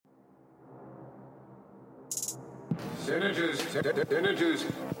Senators,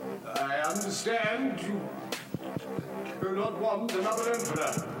 I understand you do not want another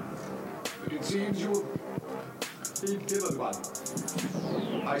emperor, but it seems you've been given one.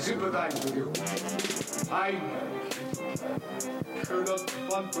 I sympathize with you. I do not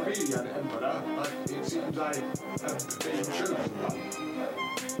want to be an emperor, but it seems I have been chosen one.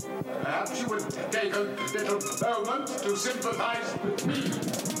 Perhaps you would take a little moment to sympathize with me.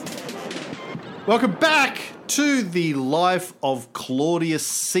 Welcome back to the life of Claudius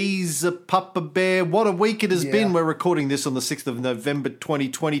Caesar, Papa Bear. What a week it has been. We're recording this on the 6th of November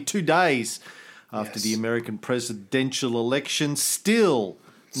 2020, 2 days after the American presidential election. Still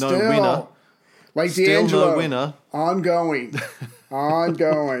no winner. Like Still D'Angelo. no winner.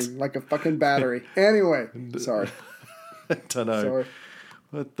 Ongoing, like a fucking battery. Anyway, sorry. I don't know. Sorry.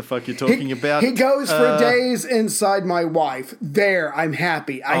 What the fuck you're talking about? He goes for days inside my wife. There, I'm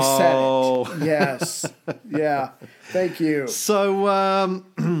happy. I said it. Yes. Yeah. Thank you. So,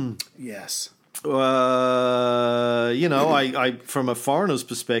 Yes. I from a foreigner's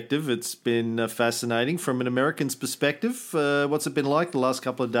perspective, it's been fascinating. From an American's perspective, what's it been like the last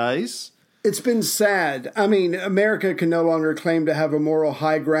couple of days? It's been sad. I mean, America can no longer claim to have a moral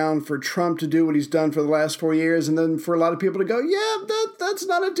high ground for Trump to do what he's done for the last 4 years, and then for a lot of people to go, that's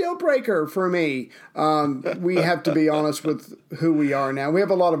not a deal breaker for me. We have to be honest with who we are now. We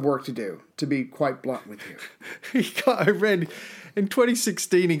have a lot of work to do, to be quite blunt with you. I read in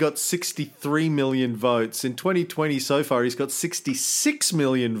 2016 he got 63 million votes. In 2020 so far he's got 66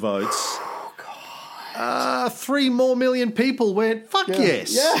 million votes. 3 more million people went, fuck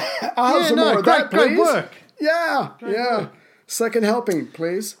yes. Yeah, I'll have some more of that, please. Great work. Yeah. Second helping,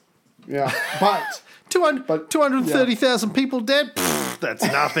 please. Yeah, but 230,000 people dead? Pfft, that's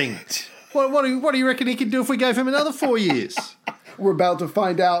nothing. What do you reckon he could do if we gave him another 4 years? We're about to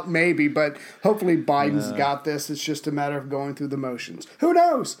find out, maybe, but hopefully Biden's got this. It's just a matter of going through the motions. Who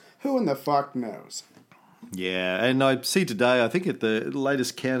knows? Who in the fuck knows? Yeah, and I see today, I think at the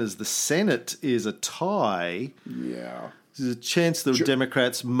latest count is the Senate is a tie. Yeah. There's a chance the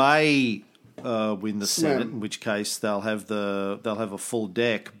Democrats may win the Senate, in which case they'll have a full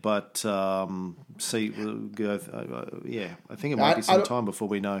deck. But I think it might be some time before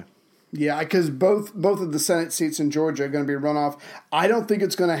we know. Yeah, because both of the Senate seats in Georgia are going to be runoff. I don't think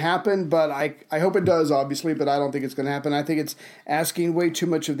it's going to happen, but I hope it does, obviously, but I don't think it's going to happen. I think it's asking way too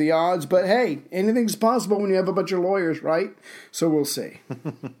much of the odds. But hey, anything's possible when you have a bunch of lawyers, right? So we'll see.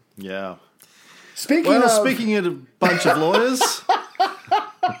 Yeah. Speaking of a bunch of lawyers.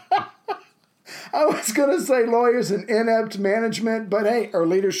 I was going to say lawyers and inept management, but hey, or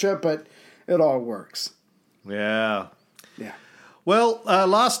leadership, but it all works. Yeah. Yeah. Well,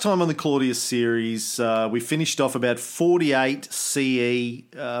 last time on the Claudius series, we finished off about 48 CE.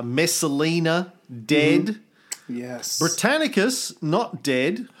 Messalina, dead. Mm-hmm. Yes. Britannicus, not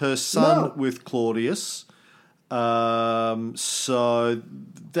dead. Her son with Claudius. So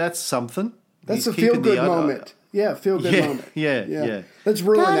that's something. That's a feel-good moment. Feel-good moment. Yeah. Let's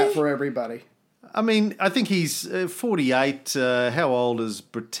ruin that for everybody. I mean, I think he's 48. How old is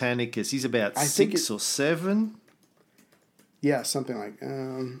Britannicus? He's about 6 or 7. Yeah, something like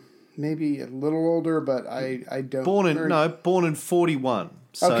maybe a little older, but I don't. Born in 41.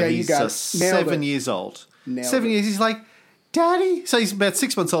 So okay, he's you got it. 7 years old. Nailed 7 years. He's like, Daddy. So he's about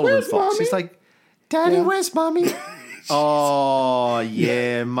 6 months older than Fox. Mommy? He's like, Daddy, where's Mummy? Oh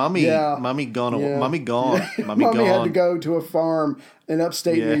yeah, Mummy. Yeah. Mummy gone. Yeah. Mummy gone. Mommy had to go to a farm in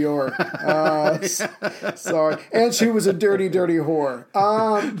upstate New York. Sorry. And she was a dirty, dirty whore.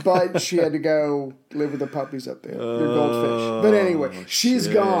 But she had to go live with the puppies up there. They're goldfish. But anyway, she's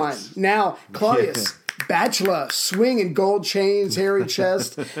gone. Now, Claudius, bachelor, swinging gold chains, hairy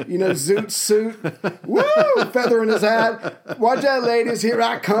chest, zoot suit. Woo! Feather in his hat. Watch out, ladies, here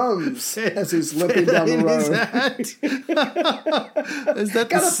I comes. As he's limping down the road. Is that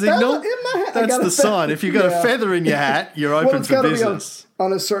the signal? That's the sign. If you've got a feather in your hat, you're open for business.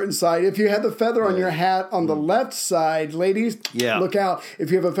 On a certain side. If you have the feather on your hat on the left side, ladies, look out.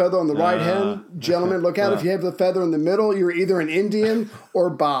 If you have a feather on the right hand, gentlemen, look out. If you have the feather in the middle, you're either an Indian or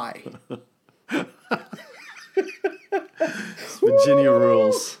bi. Virginia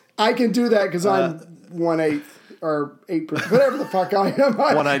rules. I can do that because I'm 1/8 or 8%, whatever the fuck I am.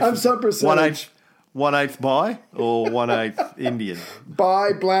 I'm some percentage. 1/8 bi or 1/8 Indian?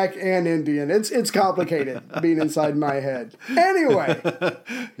 Bi, black, and Indian. It's complicated being inside my head. Anyway.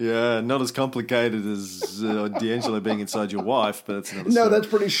 Yeah, not as complicated as D'Angelo being inside your wife, but that's another story. No, that's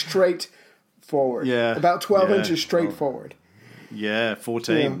pretty straightforward. Yeah. About 12 inches straightforward. Yeah,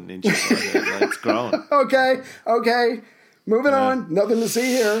 14 inches. It's growing. Okay. Moving on. Nothing to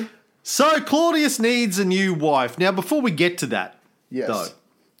see here. So Claudius needs a new wife. Now, before we get to that, Yes. though,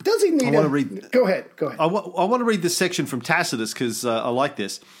 Does he need I want to read. Go ahead. I want to read this section from Tacitus because I like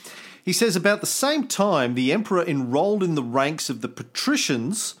this. He says, about the same time, the emperor enrolled in the ranks of the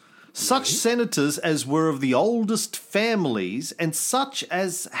patricians such senators as were of the oldest families and such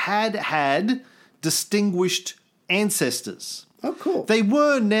as had distinguished ancestors. Oh, cool. They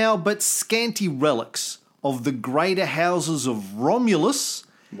were now but scanty relics of the greater houses of Romulus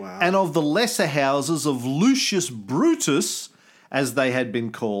and of the lesser houses of Lucius Brutus, as they had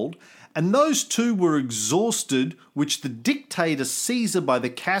been called, and those two were exhausted, which the dictator Caesar by the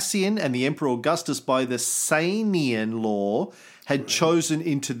Cassian and the Emperor Augustus by the Sanian law had chosen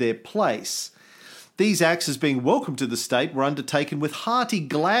into their place. These acts, as being welcome to the state, were undertaken with hearty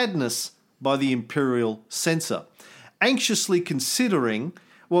gladness by the imperial censor, anxiously considering,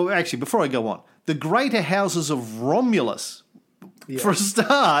 well, actually, before I go on, the greater houses of Romulus. For a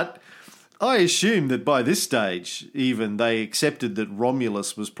start, I assume that by this stage, even, they accepted that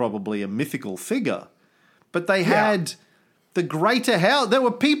Romulus was probably a mythical figure. But they had the greater house. There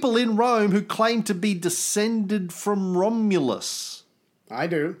were people in Rome who claimed to be descended from Romulus. I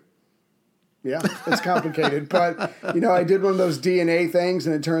do. Yeah, it's complicated. But, I did one of those DNA things,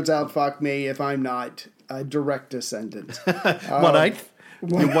 and it turns out, fuck me, if I'm not a direct descendant. 1/8?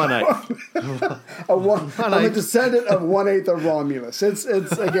 You're 1/8. I'm a descendant of 1/8 of Romulus. It's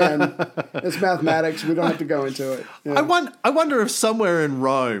again, it's mathematics. We don't have to go into it. Yeah. I wonder if somewhere in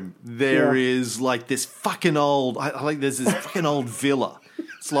Rome there is like this fucking old. There's this fucking old villa.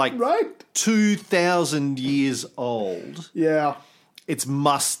 It's like 2,000 years old. Yeah. It's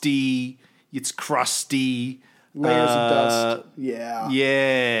musty. It's crusty. Layers of dust. Yeah.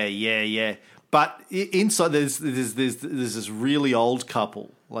 Yeah. But inside there's this really old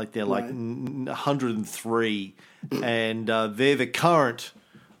couple, like they're like 103, and they're the current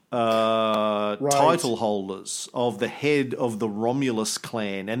title holders of the head of the Romulus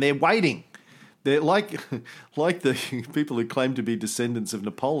clan, and they're waiting. They're like the people who claim to be descendants of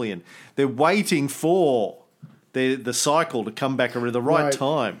Napoleon. They're waiting for the cycle to come back around the right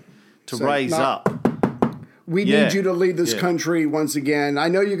time to raise up. We need you to lead this country once again. I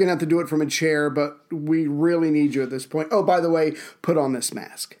know you're going to have to do it from a chair, but we really need you at this point. Oh, by the way, put on this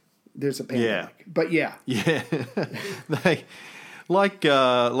mask. There's a pandemic. But Yeah. They, like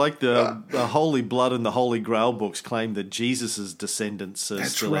the Holy Blood and the Holy Grail books claim that Jesus' descendants are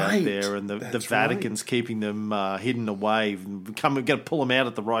still out there, and the Vatican's keeping them hidden away. Going to pull them out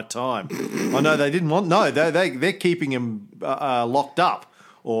at the right time. I know they didn't want... No, they're keeping them locked up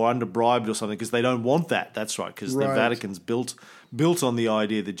or under bribed or something because they don't want that. That's right, because the Vatican's built on the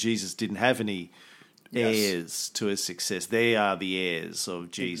idea that Jesus didn't have any heirs to his success. They are the heirs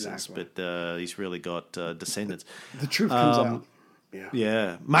of Jesus, but he's really got descendants. The truth comes out.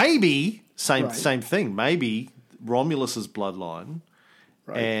 Yeah. Maybe, same thing, maybe Romulus's bloodline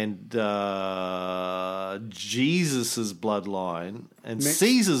and Jesus's bloodline and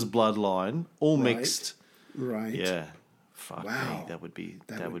Caesar's bloodline all mixed. Right. Yeah. Fuck me. That would be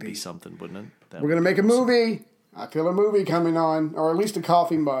something, wouldn't it? We're going to make a movie. I feel a movie coming on, or at least a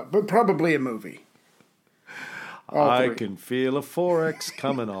coffee mug, but probably a movie. I can feel a 4X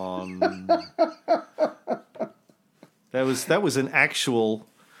coming on. That was an actual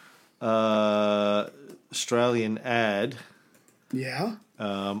Australian ad. Yeah.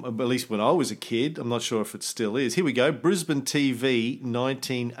 At least when I was a kid. I'm not sure if it still is. Here we go. Brisbane TV,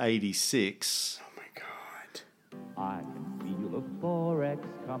 1986. Oh my God. I can feel a 4X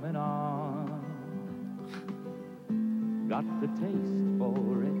coming on. Got the taste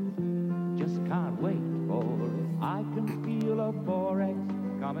for it. Just can't wait for it. I can feel a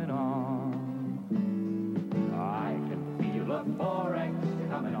 4X coming on. I can feel a 4X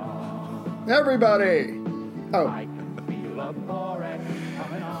coming on. Everybody. I can feel a 4X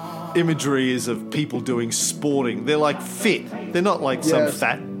coming on. Imagery is of people doing sporting. They're like fit. They're not like some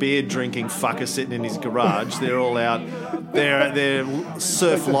fat beer drinking fucker sitting in his garage. They're all out. They're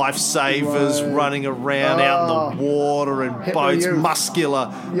surf lifesavers running around out in the water and boats.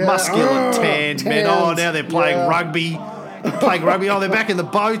 Muscular tanned men. Oh, now they're playing rugby. Oh, they're back in the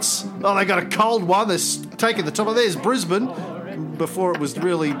boats. Oh, they got a cold one. They're taking the top of. There's Brisbane. Before it was a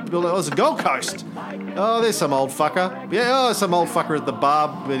Gold Coast. Oh, there's some old fucker. Yeah, some old fucker at the bar.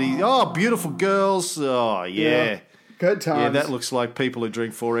 But beautiful girls. Oh, yeah. Good times. Yeah, that looks like people who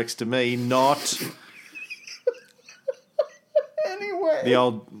drink 4X to me. Not. Anyway. The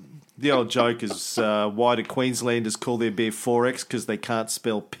old joke is why do Queenslanders call their beer 4X? Because they can't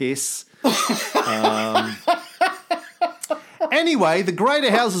spell piss. Anyway, the greater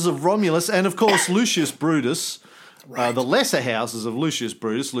houses of Romulus and, of course, Lucius Brutus the lesser houses of Lucius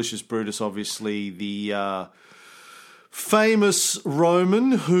Brutus. Lucius Brutus, obviously the famous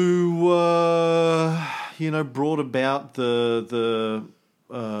Roman who, brought about the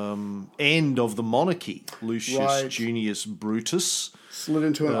end of the monarchy. Lucius Junius Brutus. Slid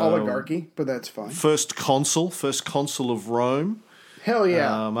into an oligarchy, but that's fine. First consul of Rome. Hell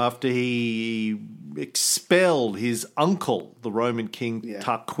yeah. After he expelled his uncle, the Roman king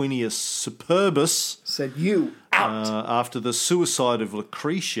Tarquinius Superbus. Said, you out. After the suicide of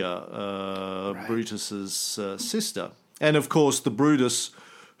Lucretia, Brutus's sister. And of course, the Brutus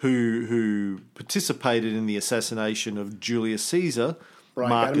who participated in the assassination of Julius Caesar,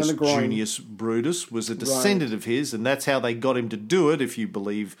 Marcus Junius Brutus, was a descendant of his, and that's how they got him to do it, if you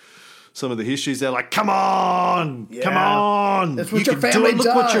believe some of the histories. They're like, come on, That's what you your can family do it.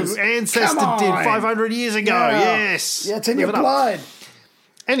 Look what your ancestor did 500 years ago. Yes. Yeah, it's in your blood.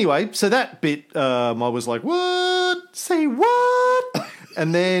 Anyway, so that bit, I was like, what? Say what?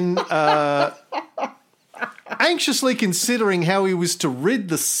 And then, anxiously considering how he was to rid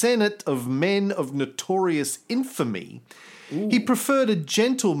the Senate of men of notorious infamy, he preferred a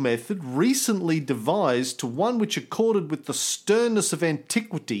gentle method recently devised to one which accorded with the sternness of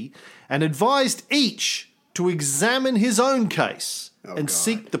antiquity, and advised each to examine his own case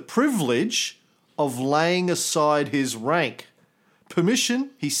seek the privilege of laying aside his rank.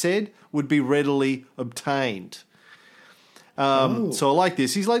 Permission, he said, would be readily obtained. So I like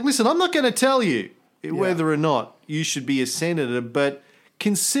this. He's like, listen, I'm not going to tell you whether or not you should be a senator, but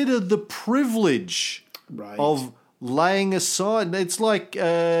consider the privilege of laying aside. It's like,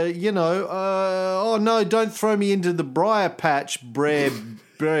 oh no, don't throw me into the briar patch, Brer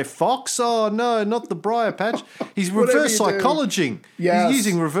Fox. Oh no, not the briar patch. He's reverse psychology. He's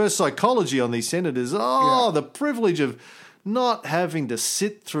using reverse psychology on these senators. The privilege of not having to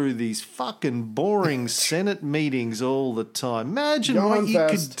sit through these fucking boring Senate meetings all the time. Imagine what you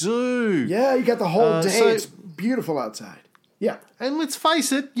could do. Yeah, you got the whole day. It's beautiful outside. Yeah. And let's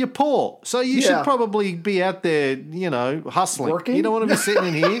face it, you're poor. So you should probably be out there, hustling. Working? You don't want to be sitting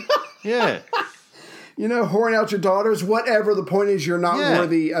in here. Yeah. Whoring out your daughters, whatever. The point is you're not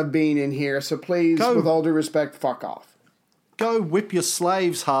worthy of being in here. So please, with all due respect, fuck off. Go whip your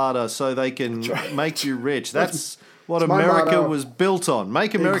slaves harder so they can make you rich. That's what America was built on.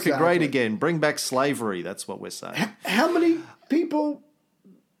 Make America great again. Bring back slavery. That's what we're saying. How many people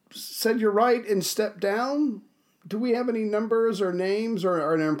said you're right and stepped down? Do we have any numbers or names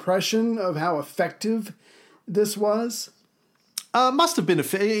or an impression of how effective this was? Must have been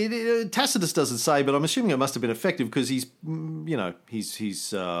effective. Tacitus doesn't say, but I'm assuming it must have been effective because he's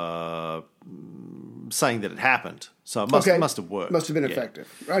saying that it happened. So it must have worked. Must have been effective.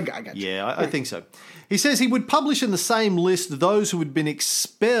 I got you. Yeah, I think so. He says he would publish in the same list those who had been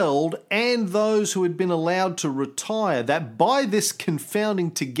expelled and those who had been allowed to retire, that by this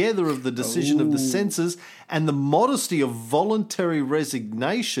confounding together of the decision of the censors and the modesty of voluntary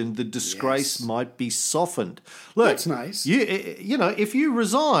resignation, the disgrace might be softened. Look, that's nice. If you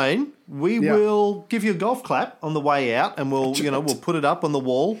resign, we will give you a golf clap on the way out, and we'll put it up on the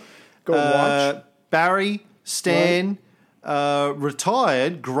wall. Go watch. Barry, Stan,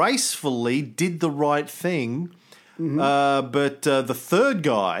 retired gracefully, did the right thing, but the third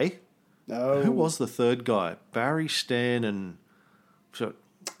guy. Who was the third guy? Barry, Stan, and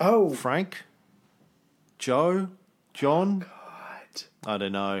Frank, Joe, John. I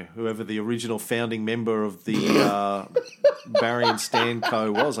don't know, whoever the original founding member of the Barry and Stan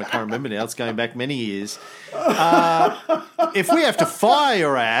Co. was. I can't remember now. It's going back many years. If we have to fire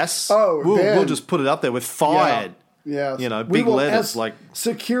your ass, we'll just put it up there with fired. Yeah. Big letters.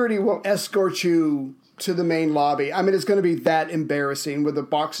 Security will escort you to the main lobby. I mean, it's going to be that embarrassing with a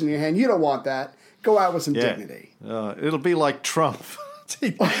box in your hand. You don't want that. Go out with some dignity. It'll be like Trump.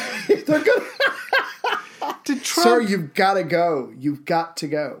 They're going Did Trump, Sir, you've got to go. You've got to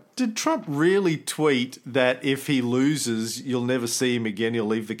go. Did Trump really tweet that if he loses, you'll never see him again, he'll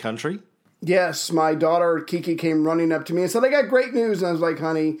leave the country? Yes, my daughter Kiki came running up to me and said, I got great news. And I was like,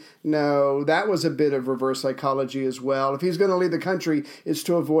 honey, no, that was a bit of reverse psychology as well. If he's going to leave the country, it's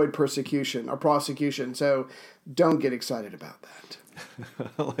to avoid persecution or prosecution. So don't get excited about that.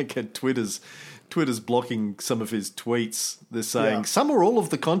 Like at Twitter's blocking some of his tweets. They're saying some or all of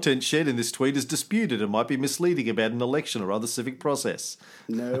the content shared in this tweet is disputed and might be misleading about an election or other civic process.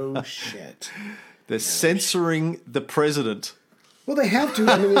 No shit. They're censoring the president. Well, they have to.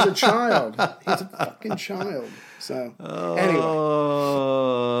 I mean, he's a child. He's a fucking child. So, anyway.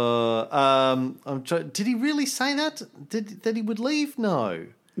 Did he really say that? That he would leave? No.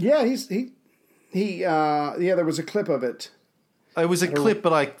 Yeah, there was a clip of it. It was a clip,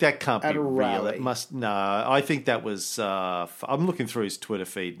 but that can't at be a real. rally. It must. No, I think that was. I'm looking through his Twitter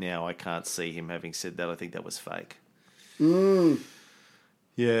feed now. I can't see him having said that. I think that was fake.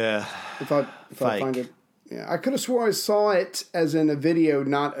 Yeah. If I find it, yeah, I could have swore I saw it as in a video,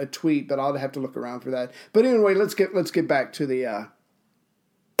 not a tweet, but I'll have to look around for that. But anyway, let's get back to the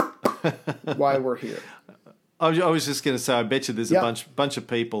why we're here. I was just going to say, I bet you there's a bunch of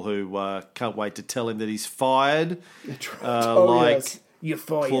people who can't wait to tell him that he's fired. Yes. You're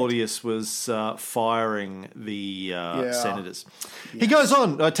fired. Claudius was firing the senators. Yes. He goes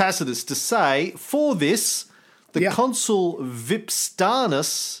on, Tacitus, to say, for this, the consul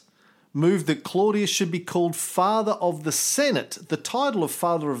Vipstanus moved that Claudius should be called Father of the Senate. The title of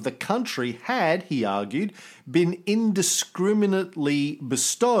Father of the country had, he argued, been indiscriminately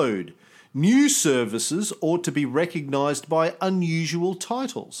bestowed. New services ought to be recognised by unusual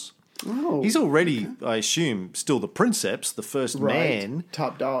titles. Oh, he's already, I assume, still the princeps, the first man.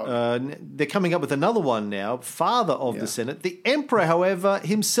 Top dog. They're coming up with another one now, Father of the Senate. The emperor, however,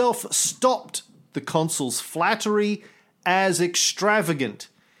 himself stopped the consul's flattery as extravagant.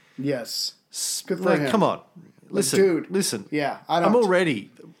 Yes. Good for him. Come on. Listen, dude. Listen. Yeah, I'm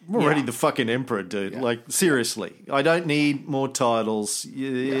already the fucking emperor, dude. Yeah. Like, seriously. I don't need more titles.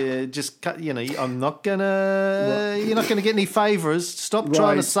 Just cut, I'm not gonna, you're not gonna get any favors. Stop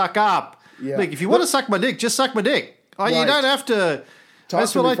trying to suck up. Yeah. Look, if you want to suck my dick, just suck my dick. You don't have to.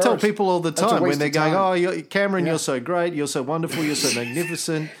 That's what I tell people all the time when they're going, Cameron, you're so great, you're so wonderful, you're so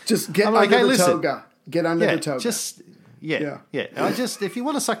magnificent. Just get under the toga. Get under the toga. If you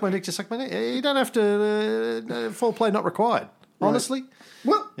want to suck my dick, just suck my dick. You don't have to foreplay not required. Honestly.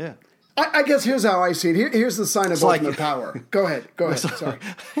 Well, yeah. I guess here's how I see it. Here's the sign of ultimate power. Go ahead. Sorry.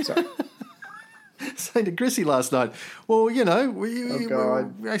 Saying to Chrissy last night, well,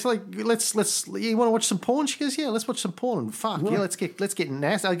 God. it's like let's. You want to watch some porn? She goes, yeah, let's watch some porn. And fuck, yeah, let's get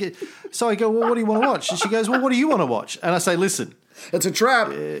nasty. So I go, well, what do you want to watch? And she goes, well, what do you want to watch? And I say, listen, it's a trap.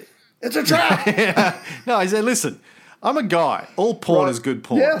 It's a trap. No, I say, listen, I'm a guy. All porn is good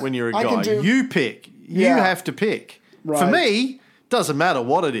porn when you're a guy. You pick. You have to pick. Right. For me, doesn't matter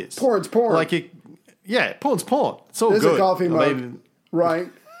what it is. Porn's porn. Porn's porn. It's all There's good. A coffee mug.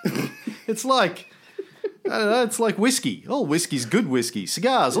 Right. It's like, I don't know, it's like whiskey. All whiskey's good whiskey.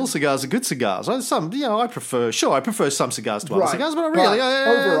 Cigars, all cigars are good cigars. Some, I prefer some cigars to other cigars, but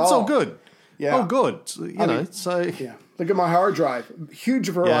overall, it's all good. Yeah. All good. Yeah. Look at my hard drive. Huge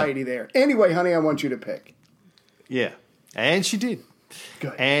variety there. Anyway, honey, I want you to pick. Yeah. And she did.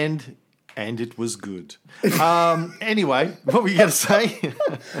 Good. And it was good. Anyway, what were you going to say?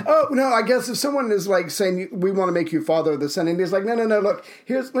 Oh, no, I guess if someone is like saying, we want to make you Father of the Senate, he's like, no, look,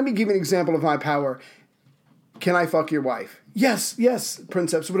 let me give you an example of my power. Can I fuck your wife? Yes,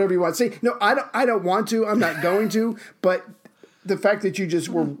 princeps, whatever you want. See, no, I don't want to. I'm not going to. But the fact that you just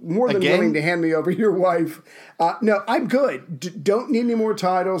were more than willing to hand me over your wife, no, I'm good. Don't need any more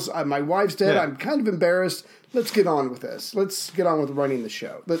titles. My wife's dead. Yeah. I'm kind of embarrassed. Let's get on with this. Let's get on with running the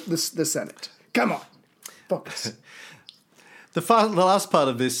show, the Senate. Come on, focus. The last part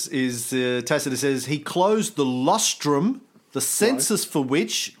of this is Tacitus says he closed the lustrum, the census for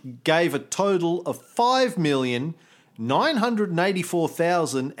which gave a total of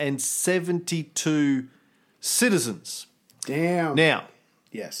 5,984,072 citizens. Damn. Now,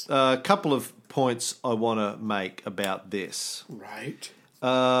 yes, a couple of points I want to make about this. Right.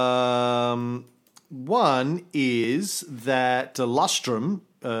 One is that lustrum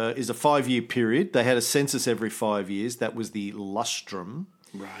is a 5-year period. They had a census every 5 years. That was the lustrum.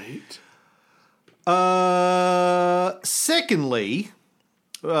 Right. Secondly,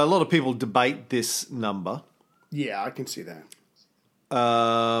 a lot of people debate this number. Yeah, I can see that.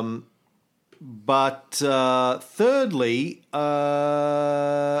 But thirdly,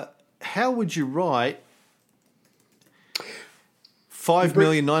 how would you write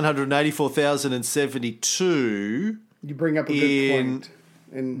 5,984,072? You bring up a good point.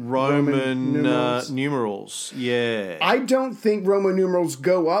 In Roman numerals. Yeah. I don't think Roman numerals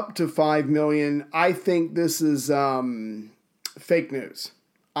go up to 5 million. I think this is fake news.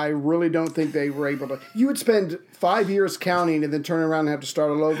 I really don't think they were able to. You would spend 5 years counting and then turn around and have to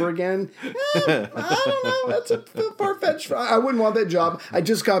start all over again. I don't know. That's a far-fetched. I wouldn't want that job. I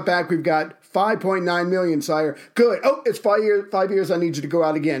just got back. We've got 5.9 million, sire. Good. Oh, it's 5 years. 5 years. I need you to go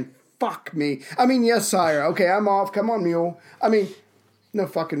out again. Fuck me. I mean, yes, sire. Okay, I'm off. Come on, mule. I mean, no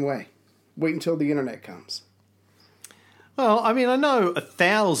fucking way. Wait until the internet comes. Well, I mean, I know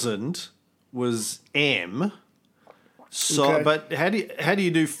 1,000 was M. So, okay. But how do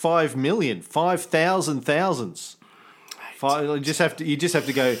you do 5 million? 5,000 thousands. You just have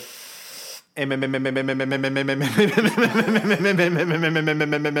to go. How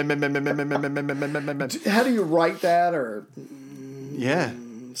do you write that? Or Yeah.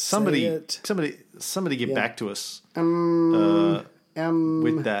 Somebody get back to us with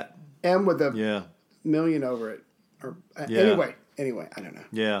that. M with a Yeah. million over it. Or Yeah. Anyway, I don't know.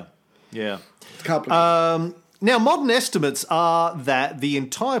 Yeah. Yeah. It's complicated. Now, modern estimates are that the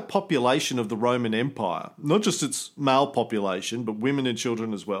entire population of the Roman Empire, not just its male population, but women and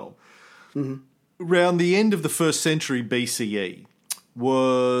children as well, around the end of the 1st century BCE,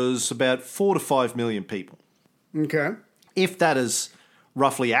 was about 4 to 5 million people. Okay. If that is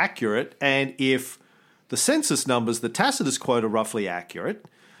roughly accurate, and if the census numbers that Tacitus quote are roughly accurate,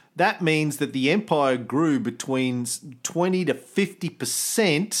 that means that the empire grew between 20 to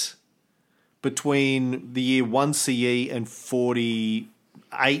 50% between the year 1 CE and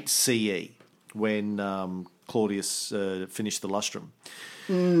 48 CE, when Claudius finished the lustrum.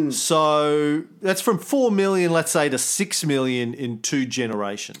 So that's from 4 million, let's say, to 6 million in 2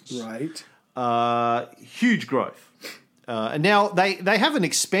 generations. Right. Huge growth. And now they haven't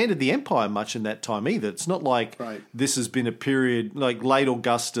expanded the empire much in that time either. It's not like this has been a period like late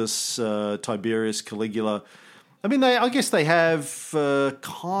Augustus, Tiberius, Caligula. I mean, I guess they have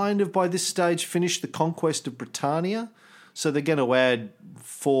kind of by this stage finished the conquest of Britannia. So they're going to add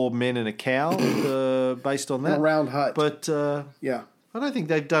 4 men and a cow based on that. A round hut. But yeah. I don't think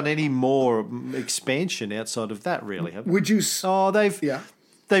they've done any more expansion outside of that, really. Have they? Would you?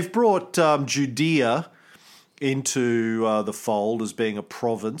 They've brought Judea into the fold as being a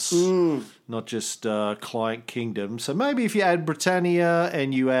province, not just client kingdom. So maybe if you add Britannia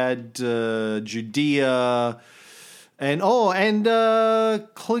and you add Judea, and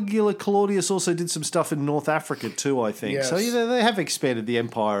Caligula Claudius also did some stuff in North Africa too, I think. Yes. So they have expanded the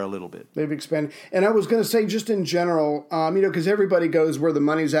empire a little bit. They've expanded. And I was going to say, just in general, because everybody goes where the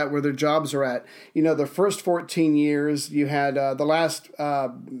money's at, where their jobs are at. The first 14 years, you had the last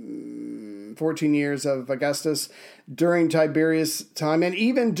 14 years of Augustus, during Tiberius' time, and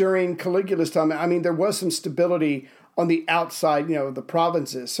even during Caligula's time. I mean, there was some stability on the outside, the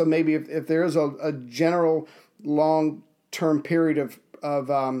provinces. So maybe if there is a general long-term period of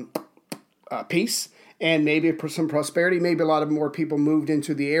peace and maybe some prosperity, maybe a lot of more people moved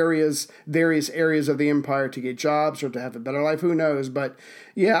into the various areas of the empire to get jobs or to have a better life. Who knows? But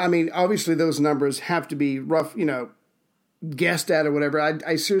yeah, I mean, obviously those numbers have to be rough, guessed at or whatever.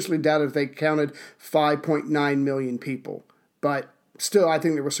 I seriously doubt if they counted 5.9 million people, but still, I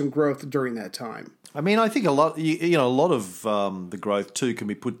think there was some growth during that time. I mean, I think a lot of the growth too can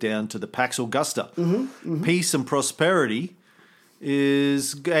be put down to the Pax Augusta. Peace and prosperity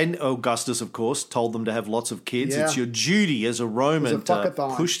and Augustus, of course, told them to have lots of kids. Yeah. It's your duty as a Roman to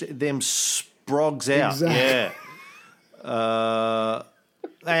push them sprogs out. Exactly. Yeah.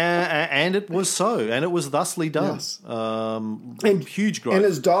 And it was so, and it was thusly done. Yes. And huge growth. And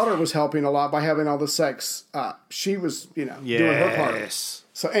his daughter was helping a lot by having all the sex. She was, doing her part. Yes.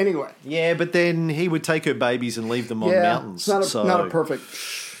 So anyway. Yeah, but then he would take her babies and leave them on mountains. It's not a perfect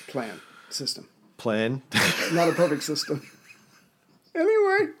system. Not a perfect system.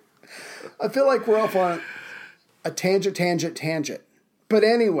 Anyway, I feel like we're off on a tangent. But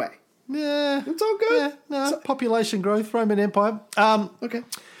anyway. Yeah. It's all good. Yeah, population growth, Roman Empire. Okay.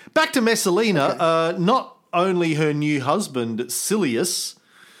 Back to Messalina. Okay. Not only her new husband, Silius,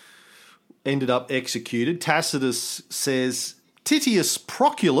 ended up executed. Tacitus says Titius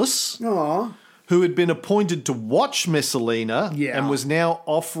Proculus, who had been appointed to watch Messalina and was now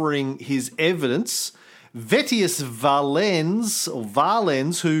offering his evidence. Vettius Valens,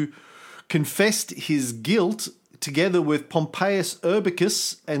 who confessed his guilt, together with Pompeius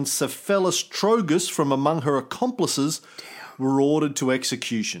Urbicus and Cephalus Trogus from among her accomplices, were ordered to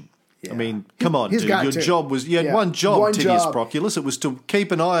execution. Yeah. I mean, come on, dude. Your job was... You had one job, Titius Proculus. It was to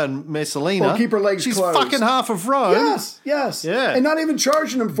keep an eye on Messalina. Or keep her legs She's closed. Fucking half of Rome. Yes. Yeah. And not even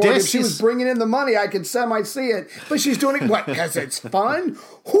charging him for it. If she was bringing in the money, I could semi-see it. But she's doing it, what, because it's fun?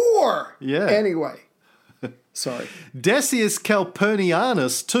 Whore! Yeah. Anyway. Sorry. Decius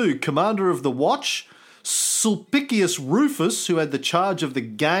Calpurnianus, too, commander of the watch... Sulpicius Rufus, who had the charge of the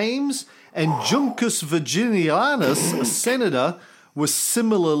games, and Juncus Virginianus, a senator, was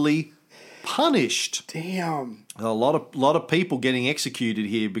similarly punished. Damn. A lot of people getting executed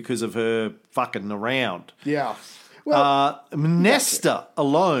here because of her fucking around. Yeah. Well, Mnester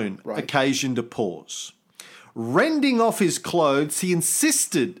alone occasioned a pause. Rending off his clothes, he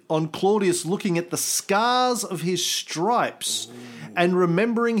insisted on Claudius looking at the scars of his stripes and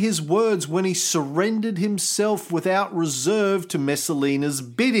remembering his words when he surrendered himself without reserve to Messalina's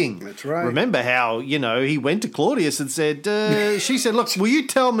bidding. That's right. Remember how, he went to Claudius and said, she said, look, will you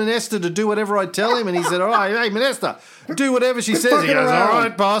tell Menester to do whatever I tell him? And he said, all right, hey, Menester, do whatever she says. He goes, all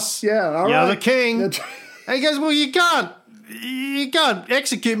right, boss. Yeah, all You're right. the king. That's right. And he goes, well, you can't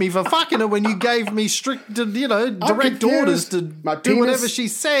execute me for fucking her when you gave me strict, direct orders to do whatever she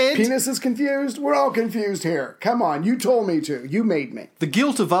said. Penis is confused. We're all confused here. Come on, you told me to. You made me. The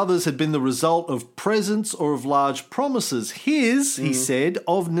guilt of others had been the result of presents or of large promises. His, he said,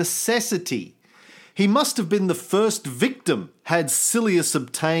 of necessity. He must have been the first victim had Silius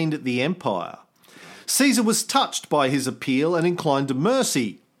obtained the empire. Caesar was touched by his appeal and inclined to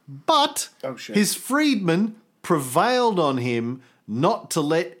mercy, but his freedmen prevailed on him not to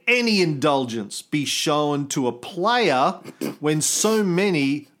let any indulgence be shown to a player when so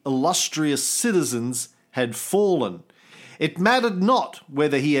many illustrious citizens had fallen. It mattered not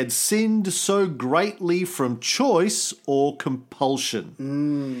whether he had sinned so greatly from choice or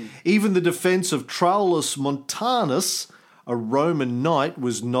compulsion. Even the defence of Troilus Montanus, a Roman knight,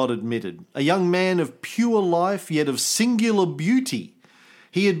 was not admitted. A young man of pure life, yet of singular beauty.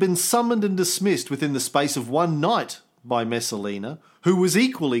 He had been summoned and dismissed within the space of one night by Messalina, who was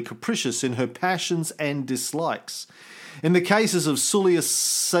equally capricious in her passions and dislikes. In the cases of Sullius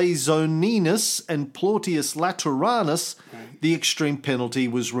Caesoninus and Plautius Laturanus, the extreme penalty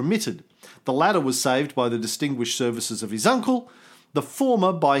was remitted. The latter was saved by the distinguished services of his uncle, the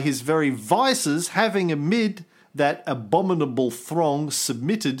former by his very vices, having amid that abominable throng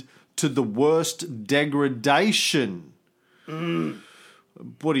submitted to the worst degradation.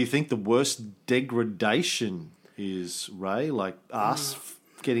 What do you think the worst degradation is, Ray? Like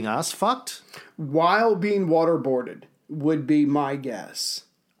getting ass fucked? While being waterboarded would be my guess.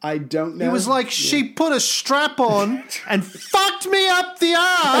 I don't know. It was like she put a strap on and fucked me up the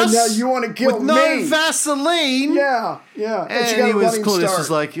ass. And now you want to kill with me? no Vaseline. Yeah. And she got he a was running Claudius start. was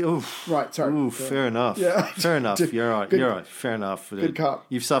like, oof. Right, sorry. Ooh, fair enough. Yeah. Fair enough. You're right. Good- You're right. Fair enough. Good cop.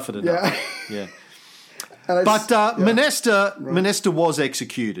 You've suffered enough. Yeah. Yeah. But Menester was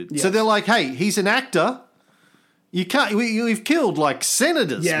executed. Yes. So they're like, hey, he's an actor. You can't. We've killed like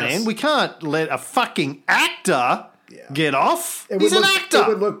senators, Yes. man. We can't let a fucking actor get off. He's an actor. It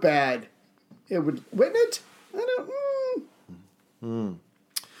would look bad. Wouldn't it? I don't.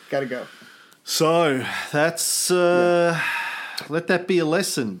 Gotta go. So that's let that be a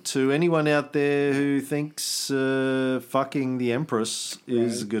lesson to anyone out there who thinks fucking the Empress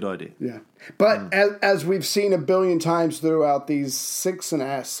is a good idea. Yeah. But as we've seen a billion times throughout these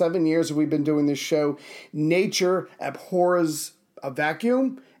 7 years that we've been doing this show, nature abhors a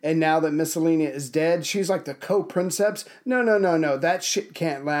vacuum. And now that Messalina is dead, she's like the co-princeps. No. That shit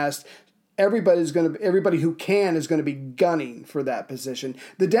can't last. Everybody who can is going to be gunning for that position.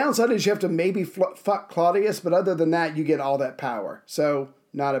 The downside is you have to maybe fuck Claudius, but other than that, you get all that power. So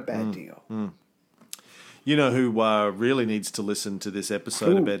not a bad deal. You know who really needs to listen to this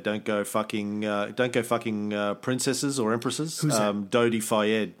episode about don't go fucking princesses or empresses? Who's that? Dodi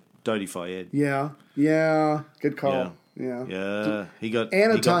Fayed. Dodi Fayed. Yeah. Good call. Yeah. He got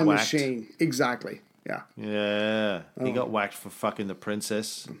Time whacked. Machine. Exactly. Yeah. Yeah. He got whacked for fucking the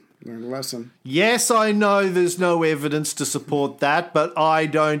princess. Learn a lesson. Yes, I know there's no evidence to support that, but I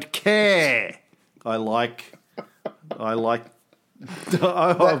don't care. I believe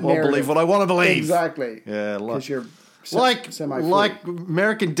what I want to believe. Exactly. Yeah, Because you're like semi-free.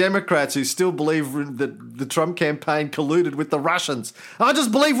 American Democrats who still believe that the Trump campaign colluded with the Russians. I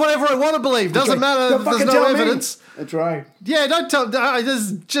just believe whatever I want to believe. Doesn't matter Don't if there's fucking no tell me. evidence. That's right. Yeah, don't tell.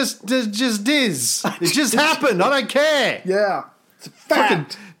 It just is. It just happened. I don't care. Yeah. It's a Fucking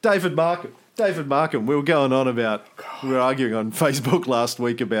fact. David Markham. We were arguing on Facebook last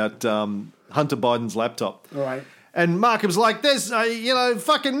week about Hunter Biden's laptop. All right. And Markham's like, there's,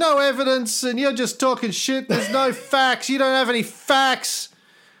 fucking no evidence, and you're just talking shit. There's no facts. You don't have any facts.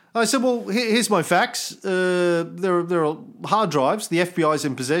 I said, well, here's my facts. There are hard drives. The FBI's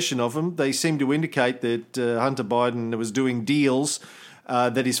in possession of them. They seem to indicate that Hunter Biden was doing deals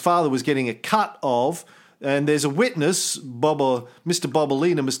that his father was getting a cut of. And there's a witness, Mr.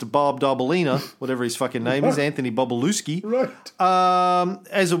 Mr. Bob Dobalina, whatever his fucking name is, Anthony Bobalewski. Right.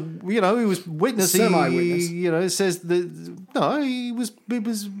 As a, he was witness. Semi-witness. He says that, no, he was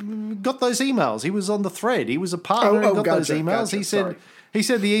got those emails. He was on the thread. He was a partner and got those emails. He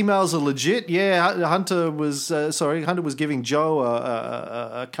said the emails are legit. Yeah, Hunter was giving Joe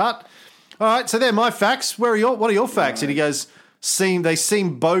a cut. All right, so they're my facts. What are your facts? And he goes, they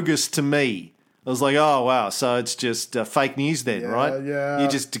seem bogus to me. I was like, oh, wow, so it's just fake news then, right? Yeah. You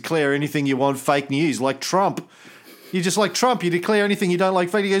just declare anything you want fake news, like Trump. You just like Trump, you declare anything you don't like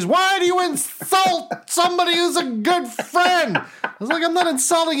fake. He goes, why do you insult somebody who's a good friend? I was like, I'm not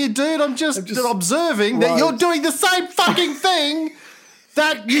insulting you, dude. I'm just observing that you're doing the same fucking thing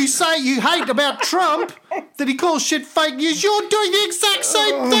that you say you hate about Trump, that he calls shit fake news. You're doing the exact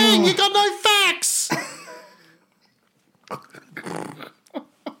same thing. You got no facts.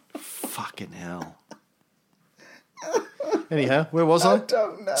 Fucking hell. Anyhow, where was I?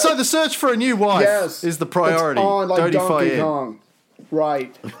 Don't know. So the search for a new wife is the priority. It's on like Dodie Donkey Fayed. Kong.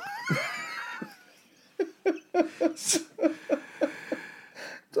 Right.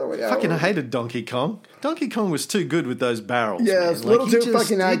 So, yeah, Fucking hated Donkey Kong. Donkey Kong was too good with those barrels. Yes, man. little he too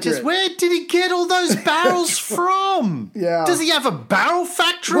fucking accurate. Where did he get all those barrels from? Yeah. Does he have a barrel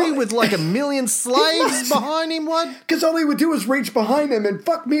factory with like 1 million slaves behind him? What? Because all he would do was reach behind him, and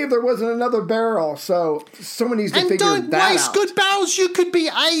fuck me if there wasn't another barrel. So someone needs to And figure don't that waste out. good barrels. You could be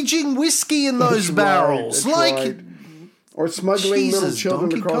aging whiskey in those barrels. That's like. right. Or smuggling little Jesus,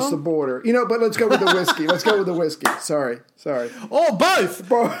 children Donkey across Kong. the border. You know, but let's go with the whiskey. Let's go with the whiskey. Sorry. Or both.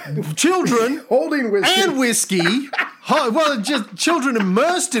 Children Holding whiskey. and whiskey. Well, just children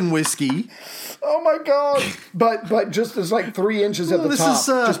immersed in whiskey. Oh my God. But just as like 3 inches at the this top. is,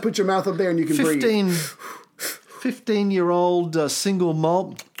 Just put your mouth up there and you can breathe. 15-year-old single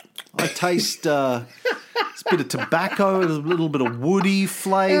malt. I taste a bit of tobacco, a little bit of woody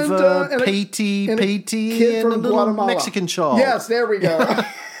flavour, peaty, and a kid and from a little Guatemala. Mexican child. Yes, there we go.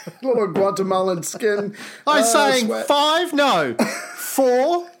 Little Guatemalan skin. I'm saying sweat. 5, no,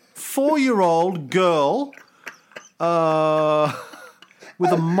 4-year-old girl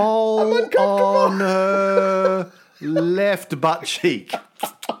with a mole on her left butt cheek.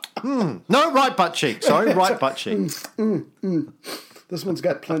 No, right butt cheek. Sorry, right butt cheek. This one's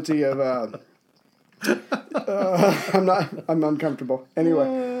got plenty of. I'm uncomfortable. Anyway.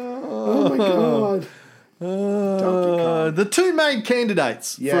 Oh my God. The 2 main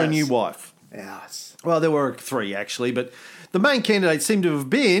candidates for a Yes. new wife. Yes. Well, there were 3 actually, but the main candidates seem to have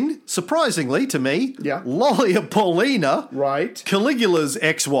been, surprisingly to me, Lolia Paulina, Right. Caligula's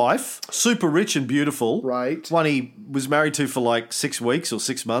ex-wife, super rich and beautiful. Right. One he was married to for like 6 weeks or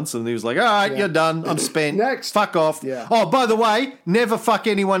 6 months, and he was like, all right, you're done. I'm spent. Next. Fuck off. Yeah. Oh, by the way, never fuck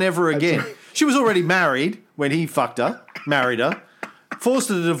anyone ever again. right. She was already married when he fucked her, married her, forced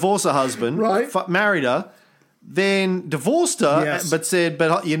her to divorce her husband, Right. married her, then divorced her, Yes. but said,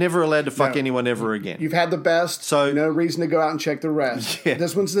 but you're never allowed to fuck No. anyone ever again. You've had the best. So- no reason to go out and check the rest. Yeah.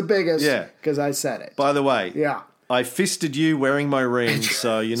 This one's the biggest. Yeah. Because I said it. By the way, Yeah. I fisted you wearing my ring,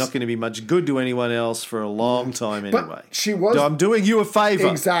 so you're not going to be much good to anyone else for a long time But anyway. she was- I'm doing you a favour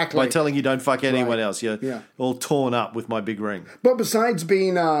Exactly. by telling you don't fuck anyone Right. else. You're Yeah. all torn up with my big ring. But besides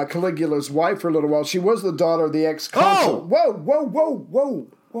being Caligula's wife for a little while, she was the daughter of the ex-consul. Oh! Whoa.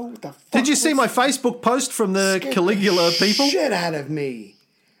 What the fuck? Did you see was my Facebook post from the scared Caligula the people? Shit out of me.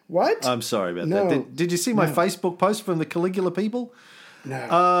 What? I'm sorry about No. that. Did you see my Facebook post from the Caligula people?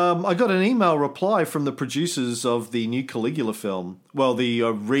 No. I got an email reply from the producers of the new Caligula film. Well, the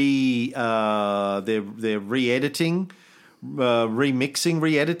they're re-editing,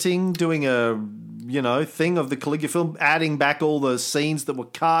 re-editing, doing a thing of the Caligula film, adding back all the scenes that were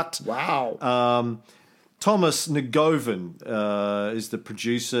cut. Wow. Thomas Nagovin is the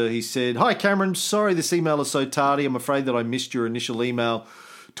producer. He said, "Hi Cameron, sorry this email is so tardy. I'm afraid that I missed your initial email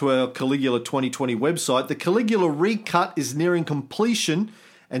to our Caligula 2020 website. The Caligula recut is nearing completion,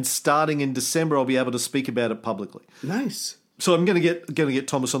 and starting in December, I'll be able to speak about it publicly. Nice. So I'm going to get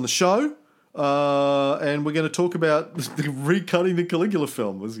Thomas on the show, and we're going to talk about recutting the Caligula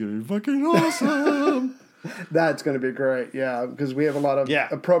film. It's going to be fucking awesome." That's going to be great. Yeah, because we have a lot of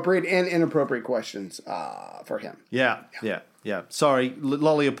appropriate and inappropriate questions for him. Yeah. Sorry,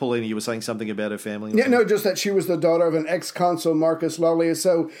 Lolia Paulina, you were saying something about her family? Yeah, no, just that she was the daughter of an ex-consul, Marcus Lollius.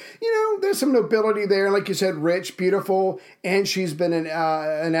 So, there's some nobility there. And like you said, rich, beautiful, and she's been an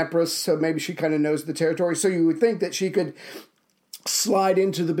empress, so maybe she kind of knows the territory. So you would think that she could slide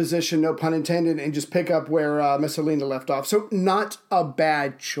into the position, no pun intended, and just pick up where Messalina left off. So not a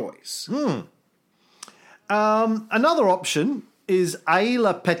bad choice. Another option is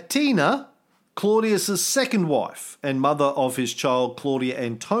Aela Patina, Claudius's second wife and mother of his child Claudia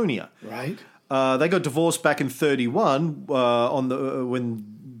Antonia. Right. They got divorced back in 31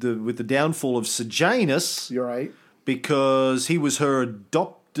 with the downfall of Sejanus. You're right. Because he was her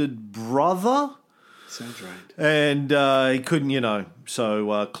adopted brother. Sounds right. And he couldn't,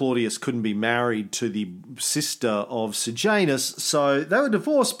 so Claudius couldn't be married to the sister of Sejanus. So they were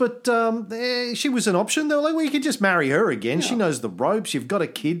divorced, but she was an option. They were like, well, you could just marry her again. Yeah. She knows the ropes. You've got a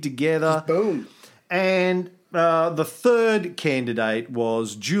kid together. Just boom. And the third candidate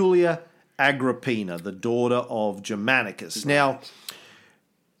was Julia Agrippina, the daughter of Germanicus. Now,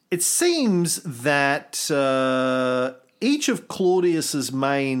 it seems that each of Claudius's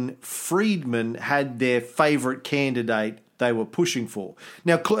main freedmen had their favourite candidate they were pushing for.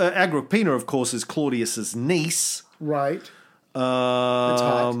 Now, Agrippina, of course, is Claudius's niece. Right. That's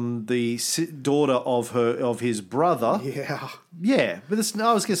hot. The daughter of his brother. Yeah. Yeah, but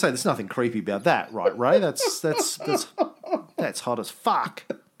I was going to say there's nothing creepy about that, right, Ray? That's hot as fuck.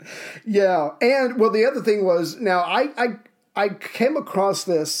 Yeah, and well, the other thing was, now I came across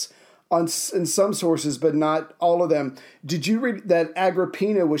this in some sources, but not all of them. Did you read that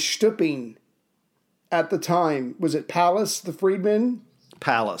Agrippina was stooping at the time? Was it Pallas, the freedman?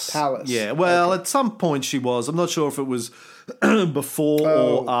 Pallas. Yeah, well, at some point she was. I'm not sure if it was before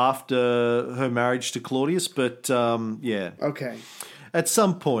or after her marriage to Claudius, but yeah. Okay. At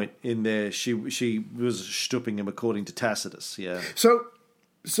some point in there, she was stooping him, according to Tacitus, yeah.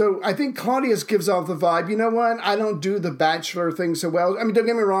 So I think Claudius gives off the vibe, you know what, I don't do the bachelor thing so well. I mean, don't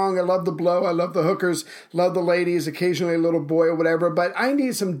get me wrong, I love the blow, I love the hookers, love the ladies, occasionally a little boy or whatever, but I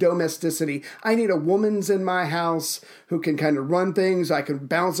need some domesticity. I need a woman's in my house who can kind of run things, I can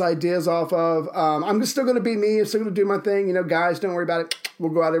bounce ideas off of. I'm still going to be me, I'm still going to do my thing. You know, guys, don't worry about it.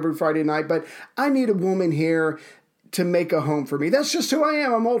 We'll go out every Friday night, but I need a woman here to make a home for me. That's just who I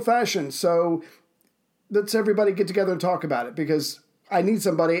am. I'm old-fashioned. So let's everybody get together and talk about it, because I need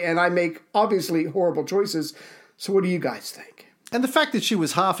somebody, and I make, obviously, horrible choices. So what do you guys think? And the fact that she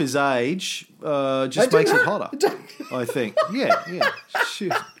was half his age just makes it hotter, I think. Yeah.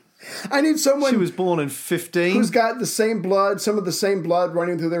 I need someone... She was born in 15. Who's got the same blood, some of the same blood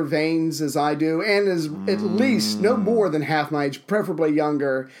running through their veins as I do, and is at least no more than half my age, preferably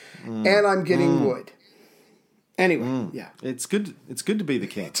younger, and I'm getting wood. Anyway, yeah. It's good to be the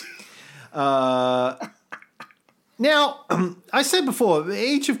king. Now, I said before,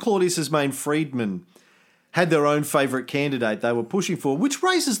 each of Claudius's main freedmen had their own favourite candidate they were pushing for, which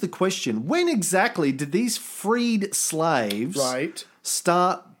raises the question, when exactly did these freed slaves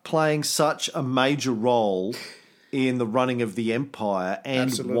start playing such a major role in the running of the empire,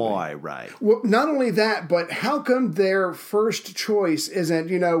 and why, Ray? Well, not only that, but how come their first choice isn't,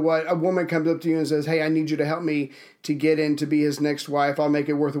 you know what, a woman comes up to you and says, hey, I need you to help me to get in to be his next wife, I'll make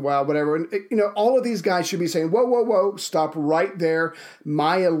it worth a while, whatever. And, you know, all of these guys should be saying, whoa, stop right there.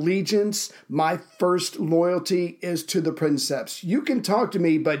 My allegiance, my first loyalty is to the princeps. You can talk to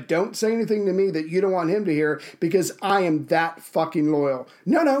me, but don't say anything to me that you don't want him to hear, because I am that fucking loyal.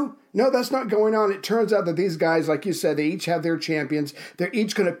 No, that's not going on. It turns out that these guys, like you said, they each have their champions. They're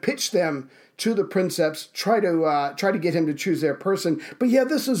each going to pitch them to the princeps, try to get him to choose their person. But yeah,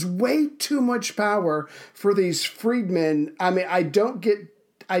 this is way too much power for these freedmen. I mean, I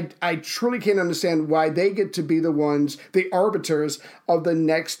truly can't understand why they get to be the ones, the arbiters of the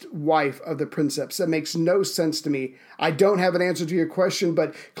next wife of the princeps. That makes no sense to me. I don't have an answer to your question,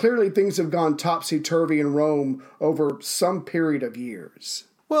 but clearly things have gone topsy-turvy in Rome over some period of years.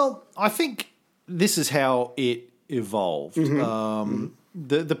 Well, I think this is how it evolved.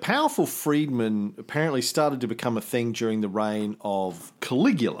 The powerful freedmen apparently started to become a thing during the reign of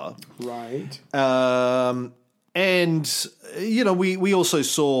Caligula. Right. And, you know, we also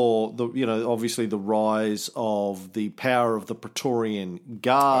saw, obviously the rise of the power of the Praetorian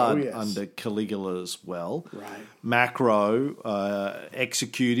Guard under Caligula as well. Right. Macro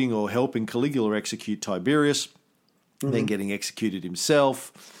executing or helping Caligula execute Tiberius, then getting executed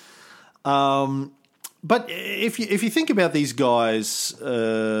himself. But if you think about these guys,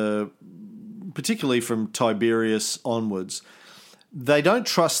 particularly from Tiberius onwards, they don't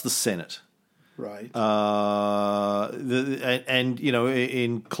trust the Senate. Right. And you know,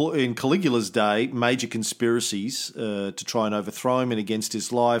 in Caligula's day, major conspiracies to try and overthrow him and against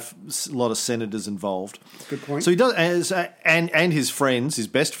his life, a lot of senators involved. Good point. So he does, and his friends, his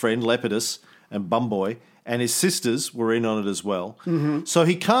best friend Lepidus and Bumboy, and his sisters were in on it as well. So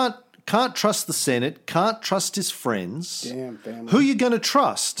he can't trust the Senate, can't trust his friends. Damn family. Who are you going to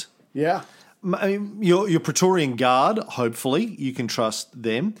trust? Yeah. I mean, your Praetorian Guard, hopefully, you can trust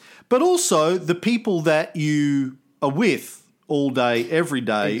them. But also the people that you are with all day, every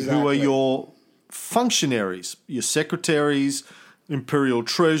day, who are your functionaries, your secretaries, imperial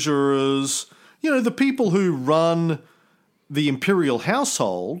treasurers, you know, the people who run the imperial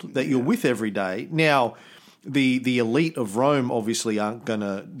household that you're with every day. Now, the elite of Rome obviously aren't going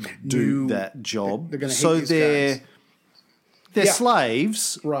to do that job. They're going to hate these guys. They're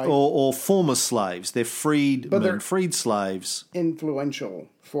slaves, or former slaves. They're freed slaves. Influential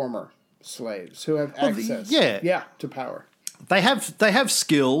former slaves who have access, to power. They have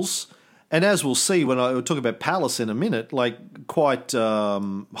skills, And as we'll see when I talk about Pallas in a minute, like quite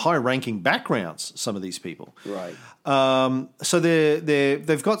high-ranking backgrounds, some of these people. Right. So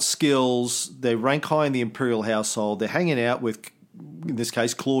they've got skills. They rank high in the imperial household. They're hanging out with, in this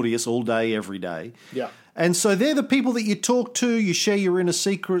case, Claudius all day, every day. Yeah. And so they're the people that you talk to, you share your inner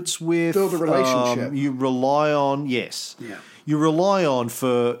secrets with. Build a relationship. You rely on, yes. Yeah. You rely on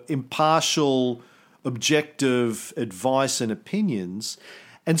for impartial, objective advice and opinions.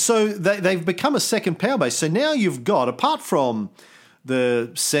 And so they've become a second power base. So now you've got, apart from the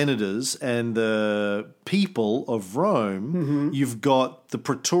senators and the people of Rome, you've got the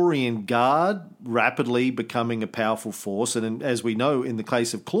Praetorian Guard rapidly becoming a powerful force. And as we know, in the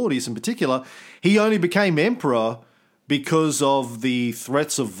case of Claudius in particular, he only became emperor because of the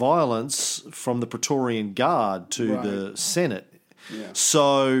threats of violence from the Praetorian Guard to the Senate. Yeah.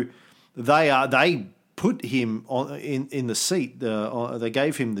 So they put him in the seat. They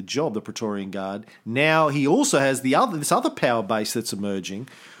gave him the job, the Praetorian Guard. Now he also has this other power base that's emerging,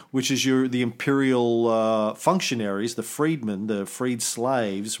 which is the imperial functionaries, the freedmen, the freed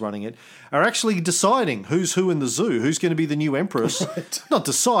slaves running it, are actually deciding who's who in the zoo, who's going to be the new empress. Right. Not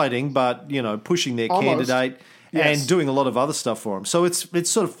deciding, but pushing their candidate and doing a lot of other stuff for them. So it's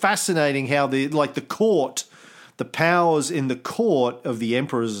sort of fascinating how the court. The powers in the court of the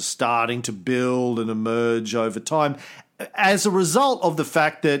emperors are starting to build and emerge over time as a result of the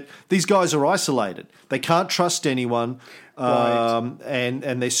fact that these guys are isolated. They can't trust anyone, and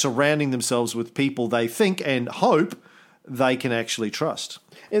they're surrounding themselves with people they think and hope they can actually trust.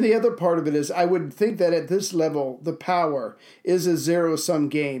 And the other part of it is, I would think that at this level, the power is a zero-sum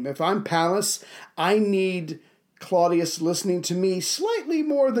game. If I'm Pallas, I need Claudius listening to me slightly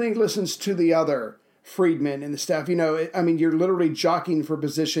more than he listens to the other freedmen and the staff. You're literally jockeying for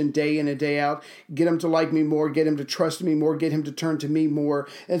position day in and day out. Get him to like me more, get him to trust me more, get him to turn to me more.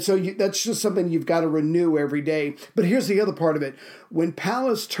 And so that's just something you've got to renew every day. But here's the other part of it. When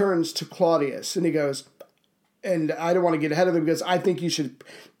Pallas turns to Claudius and he goes, and I don't want to get ahead of him because I think you should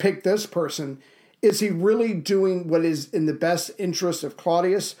pick this person. Is he really doing what is in the best interest of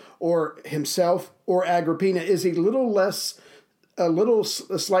Claudius or himself or Agrippina? Is he slightly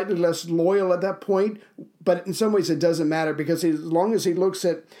less loyal at that point, but in some ways it doesn't matter because as long as he looks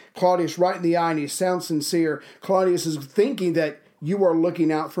at Claudius right in the eye and he sounds sincere, Claudius is thinking that you are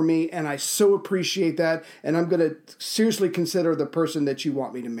looking out for me and I so appreciate that and I'm going to seriously consider the person that you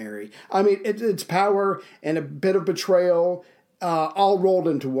want me to marry. I mean, it's power and a bit of betrayal all rolled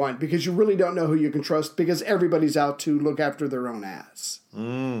into one because you really don't know who you can trust because everybody's out to look after their own ass.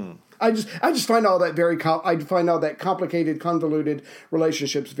 I just find all that I find all that complicated, convoluted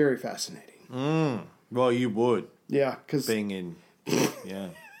relationships very fascinating. Well, you would. Yeah, because being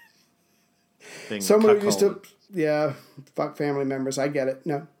someone who used to fuck family members. I get it.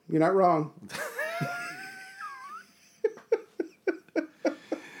 No, you're not wrong.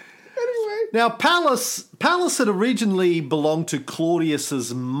 Now, Pallas had originally belonged to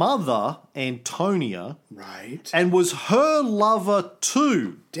Claudius's mother, Antonia. Right. And was her lover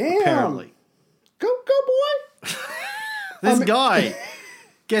too, apparently. Go, boy. This guy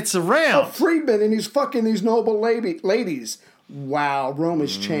gets around. A freedman, and he's fucking these noble ladies. Wow, Rome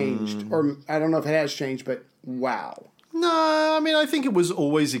has changed. Or I don't know if it has changed, but wow. No, I mean, I think it was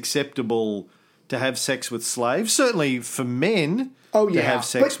always acceptable to have sex with slaves. Certainly for men. To have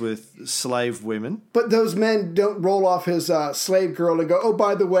sex with slave women. But those men don't roll off his slave girl and go, oh,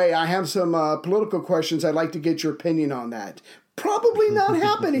 by the way, I have some political questions. I'd like to get your opinion on that. Probably not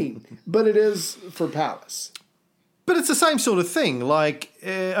happening, but it is for Pallas. But it's the same sort of thing. Like,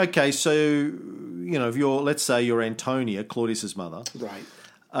 okay, so, if let's say you're Antonia, Claudius's mother. Right.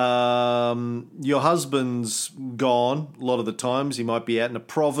 Your husband's gone a lot of the times. He might be out in a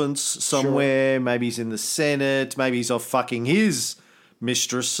province somewhere. Sure. Maybe he's in the Senate. Maybe he's off fucking his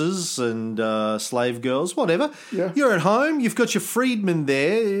mistresses and slave girls, whatever. Yeah. You're at home. You've got your freedman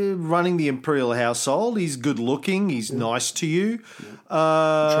there running the imperial household. He's good looking. He's nice to you.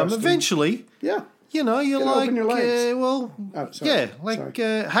 Eventually, you're like,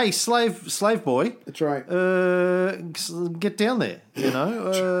 hey, slave boy. That's right. Get down there.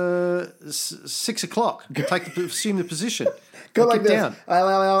 6 o'clock. Assume the position. Go like this. Down.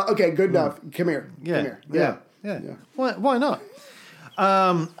 Okay, good enough. Come here. Yeah. Come here. Yeah. Why not?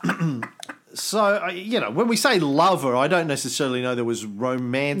 So, when we say lover, I don't necessarily know there was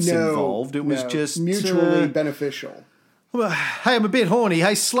romance involved. It was just mutually beneficial. Well, hey, I'm a bit horny.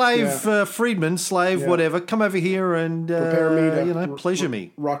 Hey, freedman, whatever, come over here and prepare me to pleasure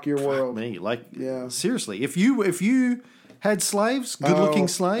me, rock your world. Me, seriously. If you had slaves, good-looking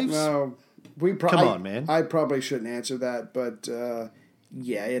slaves, no, come on, man. I probably shouldn't answer that, but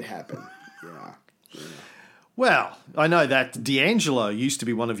it happened. Yeah. Well, I know that D'Angelo used to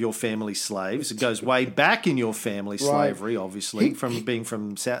be one of your family slaves. It goes way back in your family slavery, obviously, from being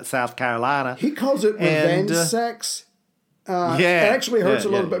from South Carolina. He calls it revenge sex. It actually hurts a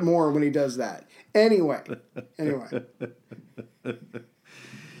little bit more when he does that. Anyway.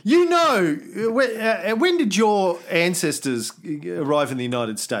 You know, when did your ancestors arrive in the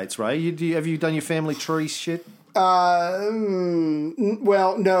United States, Ray? Have you done your family tree shit? Well,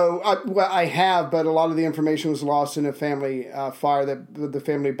 no. I have, but a lot of the information was lost in a family fire that the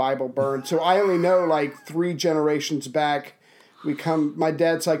family Bible burned. So I only know like 3 generations back. My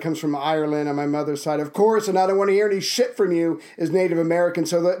dad's side comes from Ireland, and my mother's side, of course, and I don't want to hear any shit from you, is Native American.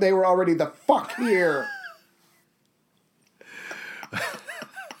 So that they were already the fuck here.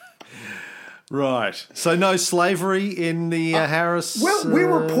 Right. So no slavery in the Harris... Well, we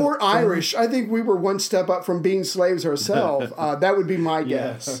were Port Irish. I think we were one step up from being slaves ourselves. That would be my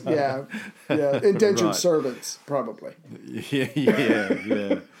guess. Yeah. Indentured servants, probably.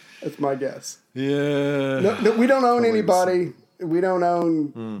 Yeah. That's my guess. Yeah. No, we don't own anybody. We don't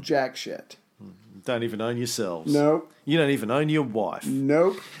own jack shit. Don't even own yourselves. Nope. You don't even own your wife.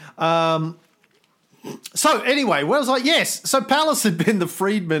 Nope. So anyway, well, I was like, yes. So Pallas had been the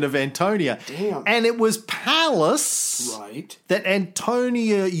freedman of Antonia. Damn. And it was Pallas that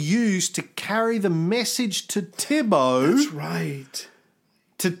Antonia used to carry the message to Tybalt. That's right.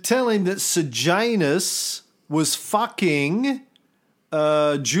 To tell him that Sejanus was fucking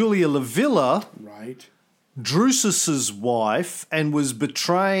Julia Livilla, right, Drusus's wife, and was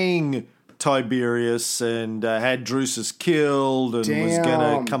betraying Tiberius and had Drusus killed and was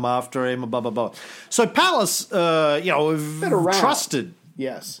going to come after him, blah, blah, blah. So Pallas, trusted.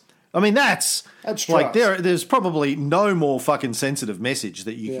 Yes. I mean, that's like trust. There's probably no more fucking sensitive message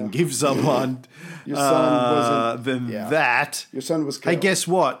that you can give someone Your son than that. Your son was killed. Hey, guess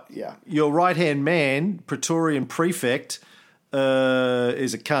what? Yeah. Your right-hand man, Praetorian Prefect,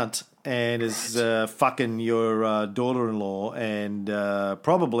 is a cunt and is fucking your daughter-in-law and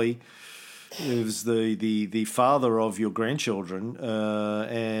probably... is the father of your grandchildren,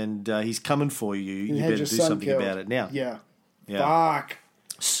 and he's coming for you. You better do something about it now. Yeah. Fuck.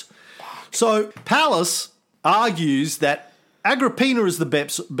 So Pallas argues that Agrippina is the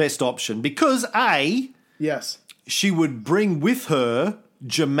best option because yes, she would bring with her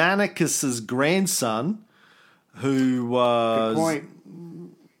Germanicus's grandson, whose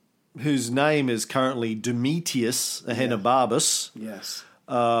name is currently Domitius Ahenobarbus. Yes.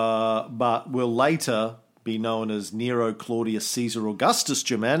 But will later be known as Nero Claudius Caesar Augustus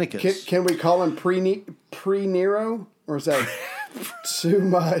Germanicus. Can we call him pre-Nero? Or is that too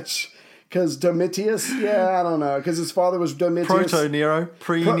much? Because Domitius? Yeah, I don't know. Because his father was Domitius. Proto-Nero?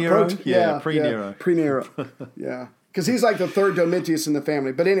 Pre-Nero? Pre-Nero. Pre-Nero. Yeah. Because he's like the third Domitius in the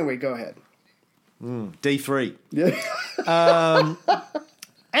family. But anyway, go ahead. D3. Yeah.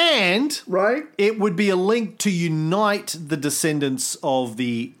 And right? It would be a link to unite the descendants of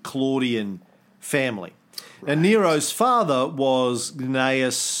the Claudian family. Right. And Nero's father was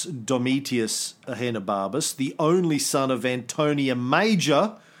Gnaeus Domitius Ahenobarbus, the only son of Antonia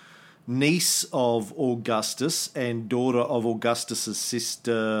Major, niece of Augustus and daughter of Augustus's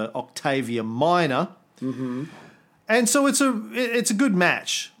sister Octavia Minor. Mm-hmm. And so it's a good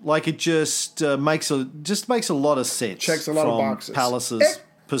match. Like it just makes a lot of sense. Checks a lot of boxes. Pallas's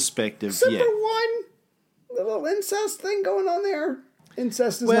perspective. Except for one little incest thing going on there.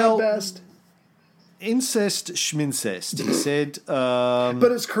 Incest is not best. Incest schmincest, he said. But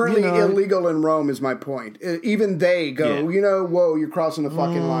it's currently illegal in Rome, is my point. Even they go, whoa, you're crossing the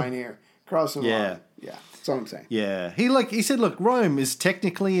fucking line here. Crossing the line. Yeah, that's all I'm saying. Yeah. He said, look, Rome is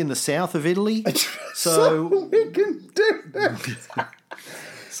technically in the south of Italy. so we can do this.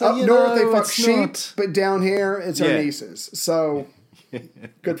 So, up north they fuck sheep, but down here it's our nieces. So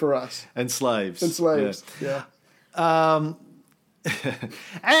good for us. And slaves. Yeah.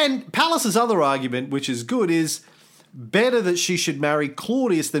 And Pallas's other argument, which is good, is better that she should marry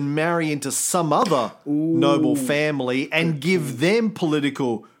Claudius than marry into some other noble family and give them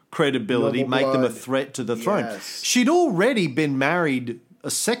political credibility, make them a threat to the throne. Yes. She'd already been married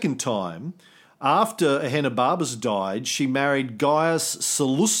a second time. After Ahenobarbus died, she married Gaius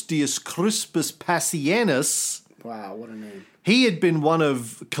Sallustius Crispus Passienus. Wow, what a name. He had been one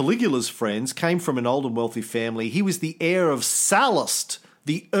of Caligula's friends, came from an old and wealthy family. He was the heir of Sallust,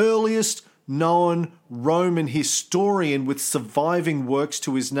 the earliest known Roman historian with surviving works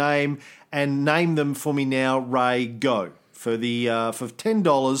to his name, and name them for me now, Ray, go. For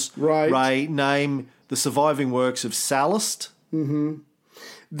 $10, Ray, name the surviving works of Sallust. Mm-hmm.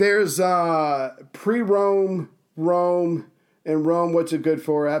 There's pre-Rome, Rome, In Rome, what's it good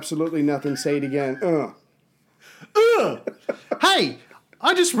for? Absolutely nothing. Say it again. Hey,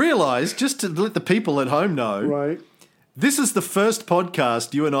 I just realised, just to let the people at home know, Right. this is the first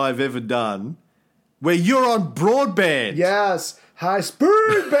podcast you and I have ever done where you're on broadband. Yes. High speed,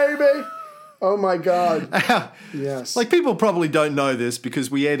 baby. Oh, my God. Yes. Like, people probably don't know this because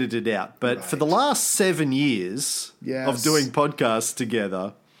we edited it out, but for the last 7 years of doing podcasts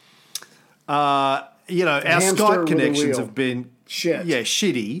together, our hamster Skype with a connections wheel. have been Shit.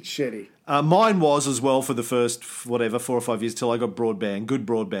 shitty. Mine was as well for the first, 4 or 5 years till I got broadband, good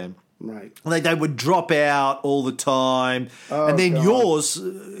broadband. Right. They would drop out all the time. And then yours,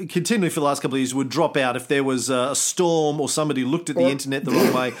 continually for the last couple of years, would drop out if there was a storm or somebody looked at the internet the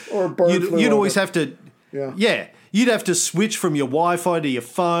wrong way. Or a bird flew you'd always over. have to... Yeah. You'd have to switch from your Wi-Fi to your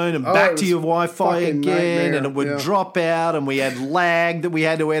phone and it back was to your Wi-Fi fucking again, nightmare. and it would Yeah. drop out, and we had lag that we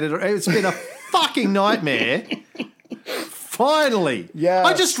had to edit. It's been a fucking nightmare. Finally. Yes.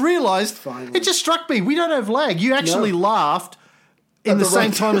 I just realised, Finally. it just struck me, we don't have lag. You actually laughed in the the same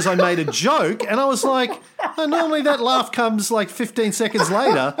right time as I made a joke, and I was like, oh, normally that laugh comes like 15 seconds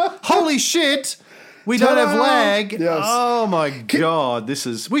later. Holy shit, we don't have Ta-da! lag. Yes. Oh my God,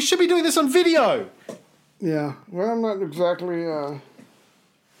 we should be doing this on video. Yeah. Well, I'm not exactly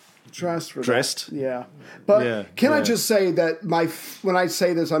dressed for Dressed? that. Yeah. But Yeah, can I yeah. just say that when I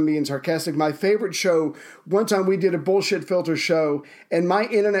say this, I'm being sarcastic. My favorite show, one time we did a bullshit filter show, and my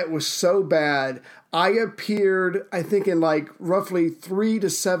internet was so bad, I appeared, I think, in like roughly 3 to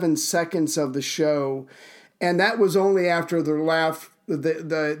 7 seconds of the show, and that was only after the laugh,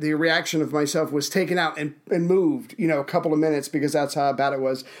 the reaction of myself was taken out and moved, a couple of minutes, because that's how bad it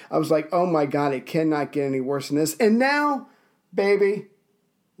was. I was like, oh my God, it cannot get any worse than this. And now, baby,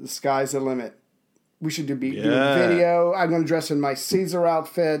 the sky's the limit. We should do video. I'm going to dress in my Caesar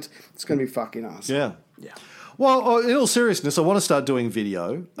outfit. It's going to be fucking awesome. Yeah. Yeah. Well, in all seriousness, I want to start doing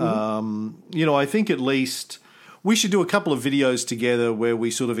video. I think at least we should do a couple of videos together where we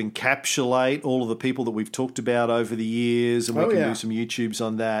sort of encapsulate all of the people that we've talked about over the years, and we can do some YouTubes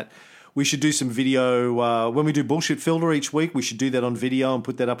on that. We should do some video when we do Bullshit Filter each week. We should do that on video and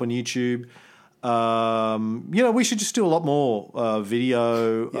put that up on YouTube. We should just do a lot more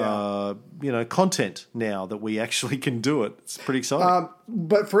video, content now that we actually can do it. It's pretty exciting.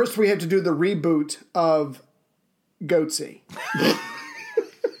 But first, we have to do the reboot of Goatsy.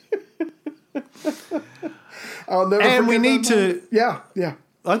 I'll never And we forget need that moment. to. Yeah.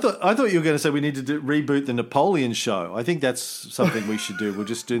 I thought you were going to say we need to reboot the Napoleon show. I think that's something we should do. We'll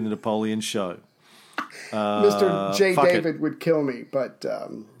just do the Napoleon show. Mr. J. fuck it. David would kill me, but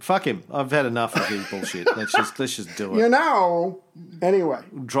Fuck him. I've had enough of his bullshit. Let's just do it. Anyway,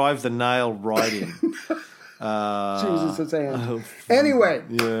 Drive the nail right in. Jesus, his hand. Anyway,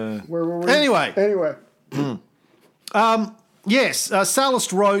 Yeah. where were we? Anyway. Anyway, Yes,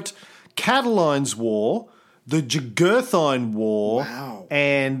 Sallust wrote Catiline's War, the Jugurthine War, Wow.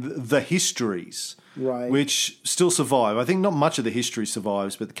 and the Histories, Right. which still survive. I think not much of the history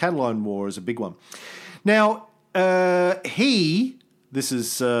survives, but the Catiline War is a big one. Now, this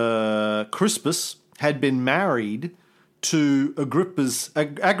is Crispus, had been married to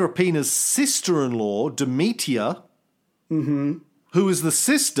Agrippina's sister-in-law, Domitia, who is the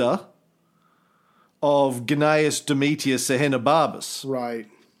sister of Gnaeus Domitius Ahenobarbus. right.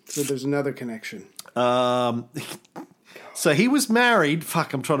 So there's another connection. So he was married.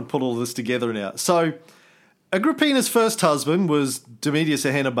 Fuck, I'm trying to put all this together now. So Agrippina's first husband was Domitius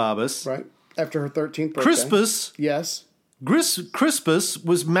Ahenobarbus. Right after her 13th birthday. Crispus Yes. Crispus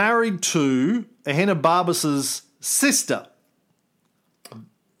was married to Ahenobarbus's sister.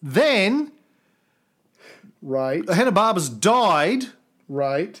 Then Right. Ahenobarbus died.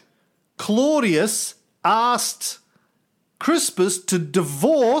 Right. Claudius asked Crispus to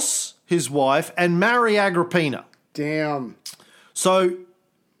divorce his wife and marry Agrippina. Damn. So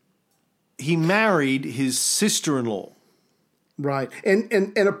he married his sister-in-law. Right. And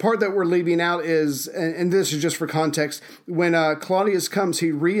a part that we're leaving out is, and this is just for context, when Claudius comes,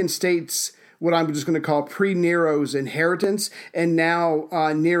 he reinstates what I'm just going to call pre-Nero's inheritance, and now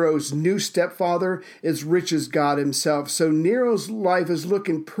Nero's new stepfather is rich as God himself. So Nero's life is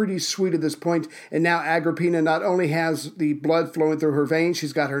looking pretty sweet at this point, and now Agrippina not only has the blood flowing through her veins,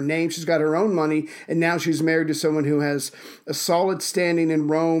 she's got her name, she's got her own money, and now she's married to someone who has a solid standing in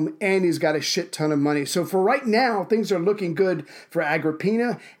Rome, and he's got a shit ton of money. So for right now, things are looking good for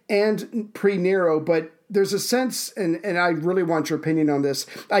Agrippina and pre-Nero, but there's a sense, and I really want your opinion on this.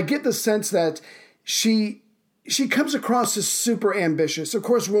 I get the sense that she comes across as super ambitious. Of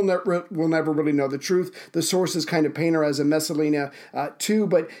course, we'll never really know the truth. The sources kind of paint her as a Messalina too,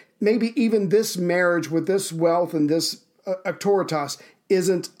 but maybe even this marriage with this wealth and this Actoritas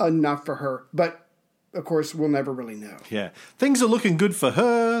isn't enough for her. But, of course, we'll never really know. Yeah. Things are looking good for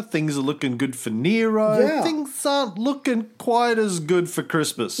her. Things are looking good for Nero. Yeah. Things aren't looking quite as good for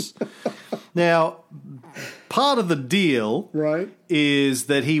Crispus. Now, part of the deal Right. is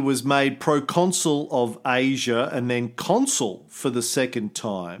that he was made proconsul of Asia and then consul for the second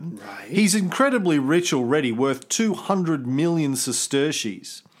time. Right. He's incredibly rich already, worth 200 million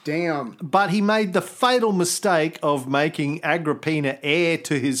sesterces. Damn. But he made the fatal mistake of making Agrippina heir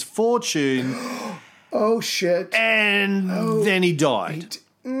to his fortune, Oh, shit. and then he died.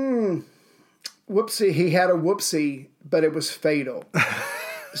 Whoopsie. He had a whoopsie, but it was fatal.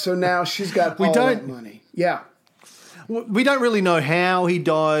 So now she's got all that money. Yeah. We don't really know how he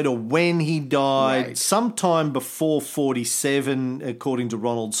died or when he died. Right. Sometime before 47, according to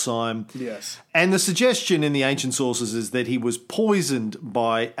Ronald Syme. Yes. And the suggestion in the ancient sources is that he was poisoned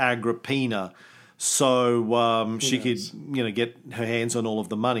by Agrippina so she could, get her hands on all of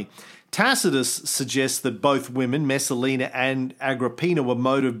the money. Tacitus suggests that both women, Messalina and Agrippina, were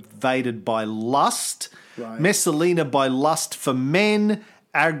motivated by lust. Right. Messalina by lust for men,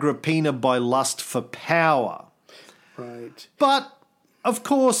 Agrippina by lust for power. Right. But, of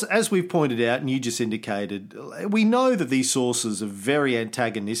course, as we've pointed out and you just indicated, we know that these sources are very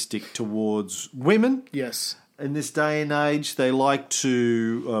antagonistic towards women. Yes. In this day and age, they like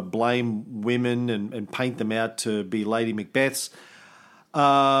to blame women and paint them out to be Lady Macbeths.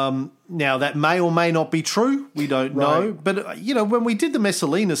 Now, that may or may not be true. We don't know. Right. But, when we did the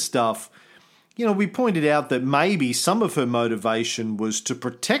Messalina stuff, we pointed out that maybe some of her motivation was to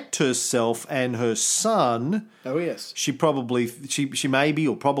protect herself and her son. Oh, yes. She maybe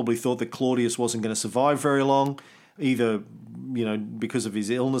or probably thought that Claudius wasn't going to survive very long, either, because of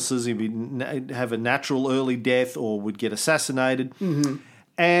his illnesses, he'd have a natural early death or would get assassinated. Mm-hmm.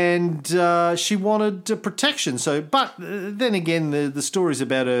 And she wanted protection. But then again, the stories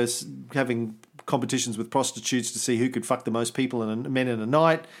about her having competitions with prostitutes to see who could fuck the most people and men in a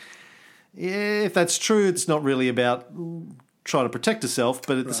night. Yeah, if that's true, it's not really about trying to protect herself,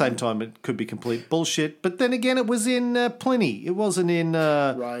 but at the same time, it could be complete bullshit. But then again, it was in Pliny. It wasn't in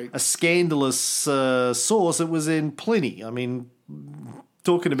a scandalous source. It was in Pliny. I mean,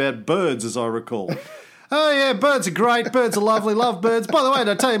 talking about birds, as I recall. Oh, yeah, birds are great. Birds are lovely. Love birds. By the way, did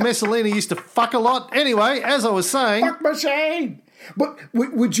I tell you Messalina used to fuck a lot? Anyway, as I was saying... Fuck machine! But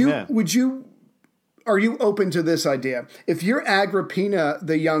would you... Are you open to this idea? If you're Agrippina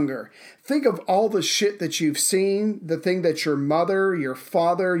the Younger, think of all the shit that you've seen, the thing that your mother, your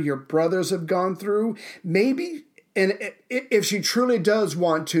father, your brothers have gone through. Maybe, and if she truly does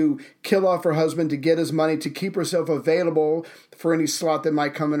want to kill off her husband to get his money, to keep herself available for any slot that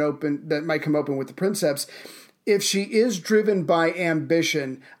might come open with the princeps, if she is driven by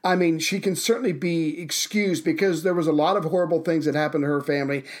ambition, I mean, she can certainly be excused because there was a lot of horrible things that happened to her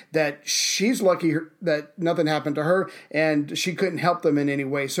family that she's lucky that nothing happened to her and she couldn't help them in any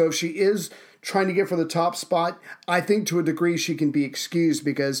way. So if she is trying to get for the top spot, I think to a degree she can be excused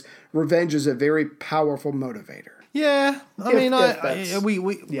because revenge is a very powerful motivator. Yeah.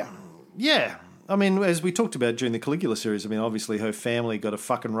 Yeah. I mean, as we talked about during the Caligula series, I mean, obviously her family got a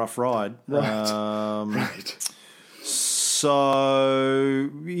fucking rough ride. Right. Right. So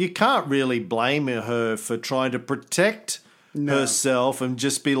you can't really blame her for trying to protect herself and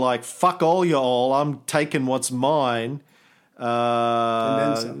just be like, fuck all you all, I'm taking what's mine. And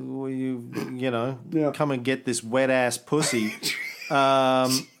then some. Come and get this wet-ass pussy.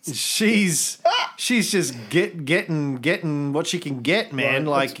 She's just getting what she can get, man.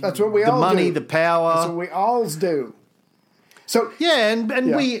 Right. Like that's what we the all money, do. the power. That's what we all do. So yeah,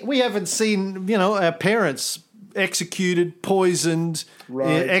 and we haven't seen our parents executed, poisoned,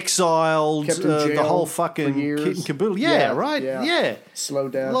 exiled, kept in jail the whole fucking kit and caboodle. Yeah, right. Yeah. Slow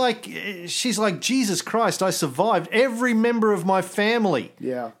down. Like she's like, Jesus Christ, I survived. Every member of my family,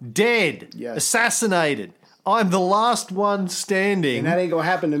 dead, assassinated. I'm the last one standing. And that ain't gonna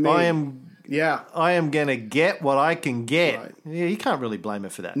happen to me. I am gonna get what I can get. Right. Yeah, you can't really blame her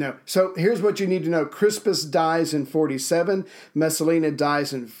for that. No. So here's what you need to know. Crispus dies in 47. Messalina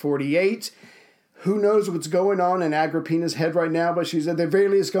dies in 48. Who knows what's going on in Agrippina's head right now, but she's at the very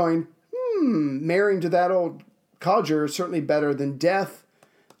least going, marrying to that old codger is certainly better than death.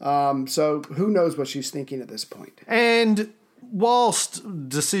 So who knows what she's thinking at this point. And whilst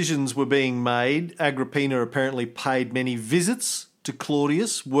decisions were being made, Agrippina apparently paid many visits to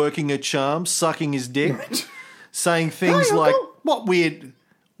Claudius, working her charm, sucking his dick, saying things like, what weird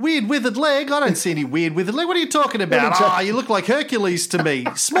withered leg? I don't see any weird withered leg. What are you talking about? You look like Hercules to me.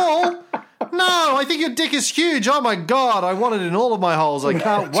 Small? No, I think your dick is huge. Oh, my God. I want it in all of my holes. I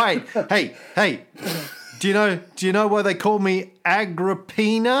can't wait. Hey. Do you know why they call me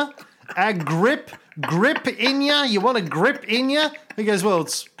Agrippina? Grip in ya? You want a grip in ya? He goes, well,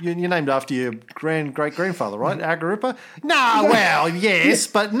 you're named after your great-grandfather, right? Agrippa? No, well, yes,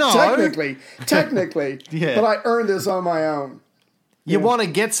 but no. Technically. Yeah. But I earned this on my own. You want to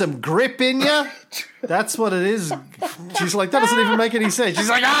get some grip in ya? That's what it is. She's like, that doesn't even make any sense. She's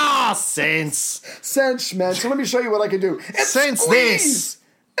like, sense. Sense, man. So let me show you what I can do. It's Sense squeeze. this.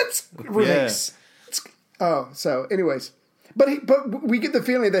 It's release. So anyways. But we get the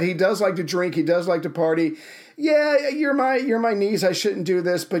feeling that he does like to drink. He does like to party. Yeah, you're my niece. I shouldn't do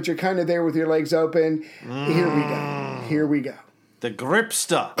this, but you're kind of there with your legs open. Here we go. The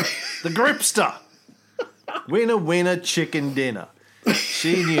gripster. Winner, chicken dinner.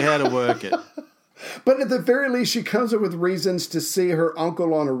 She knew how to work it. But at the very least, she comes up with reasons to see her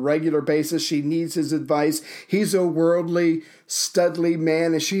uncle on a regular basis. She needs his advice. He's a worldly, studly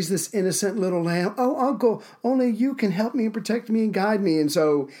man, and she's this innocent little lamb. Oh, uncle, only you can help me and protect me and guide me. And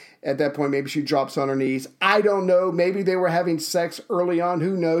so at that point, maybe she drops on her knees. I don't know. Maybe they were having sex early on.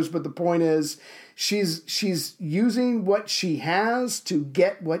 Who knows? But the point is, she's using what she has to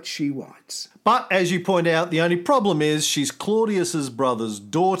get what she wants. But as you point out, the only problem is she's Claudius's brother's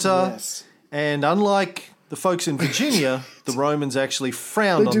daughter. Yes. And unlike the folks in Virginia, the Romans actually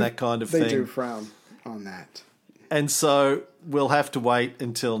frowned on that kind of thing. They do frown on that. And so we'll have to wait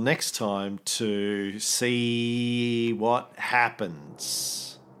until next time to see what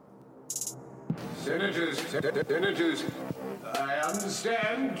happens. Senators, I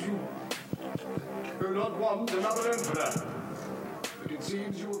understand you do not want another emperor, but it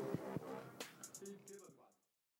seems you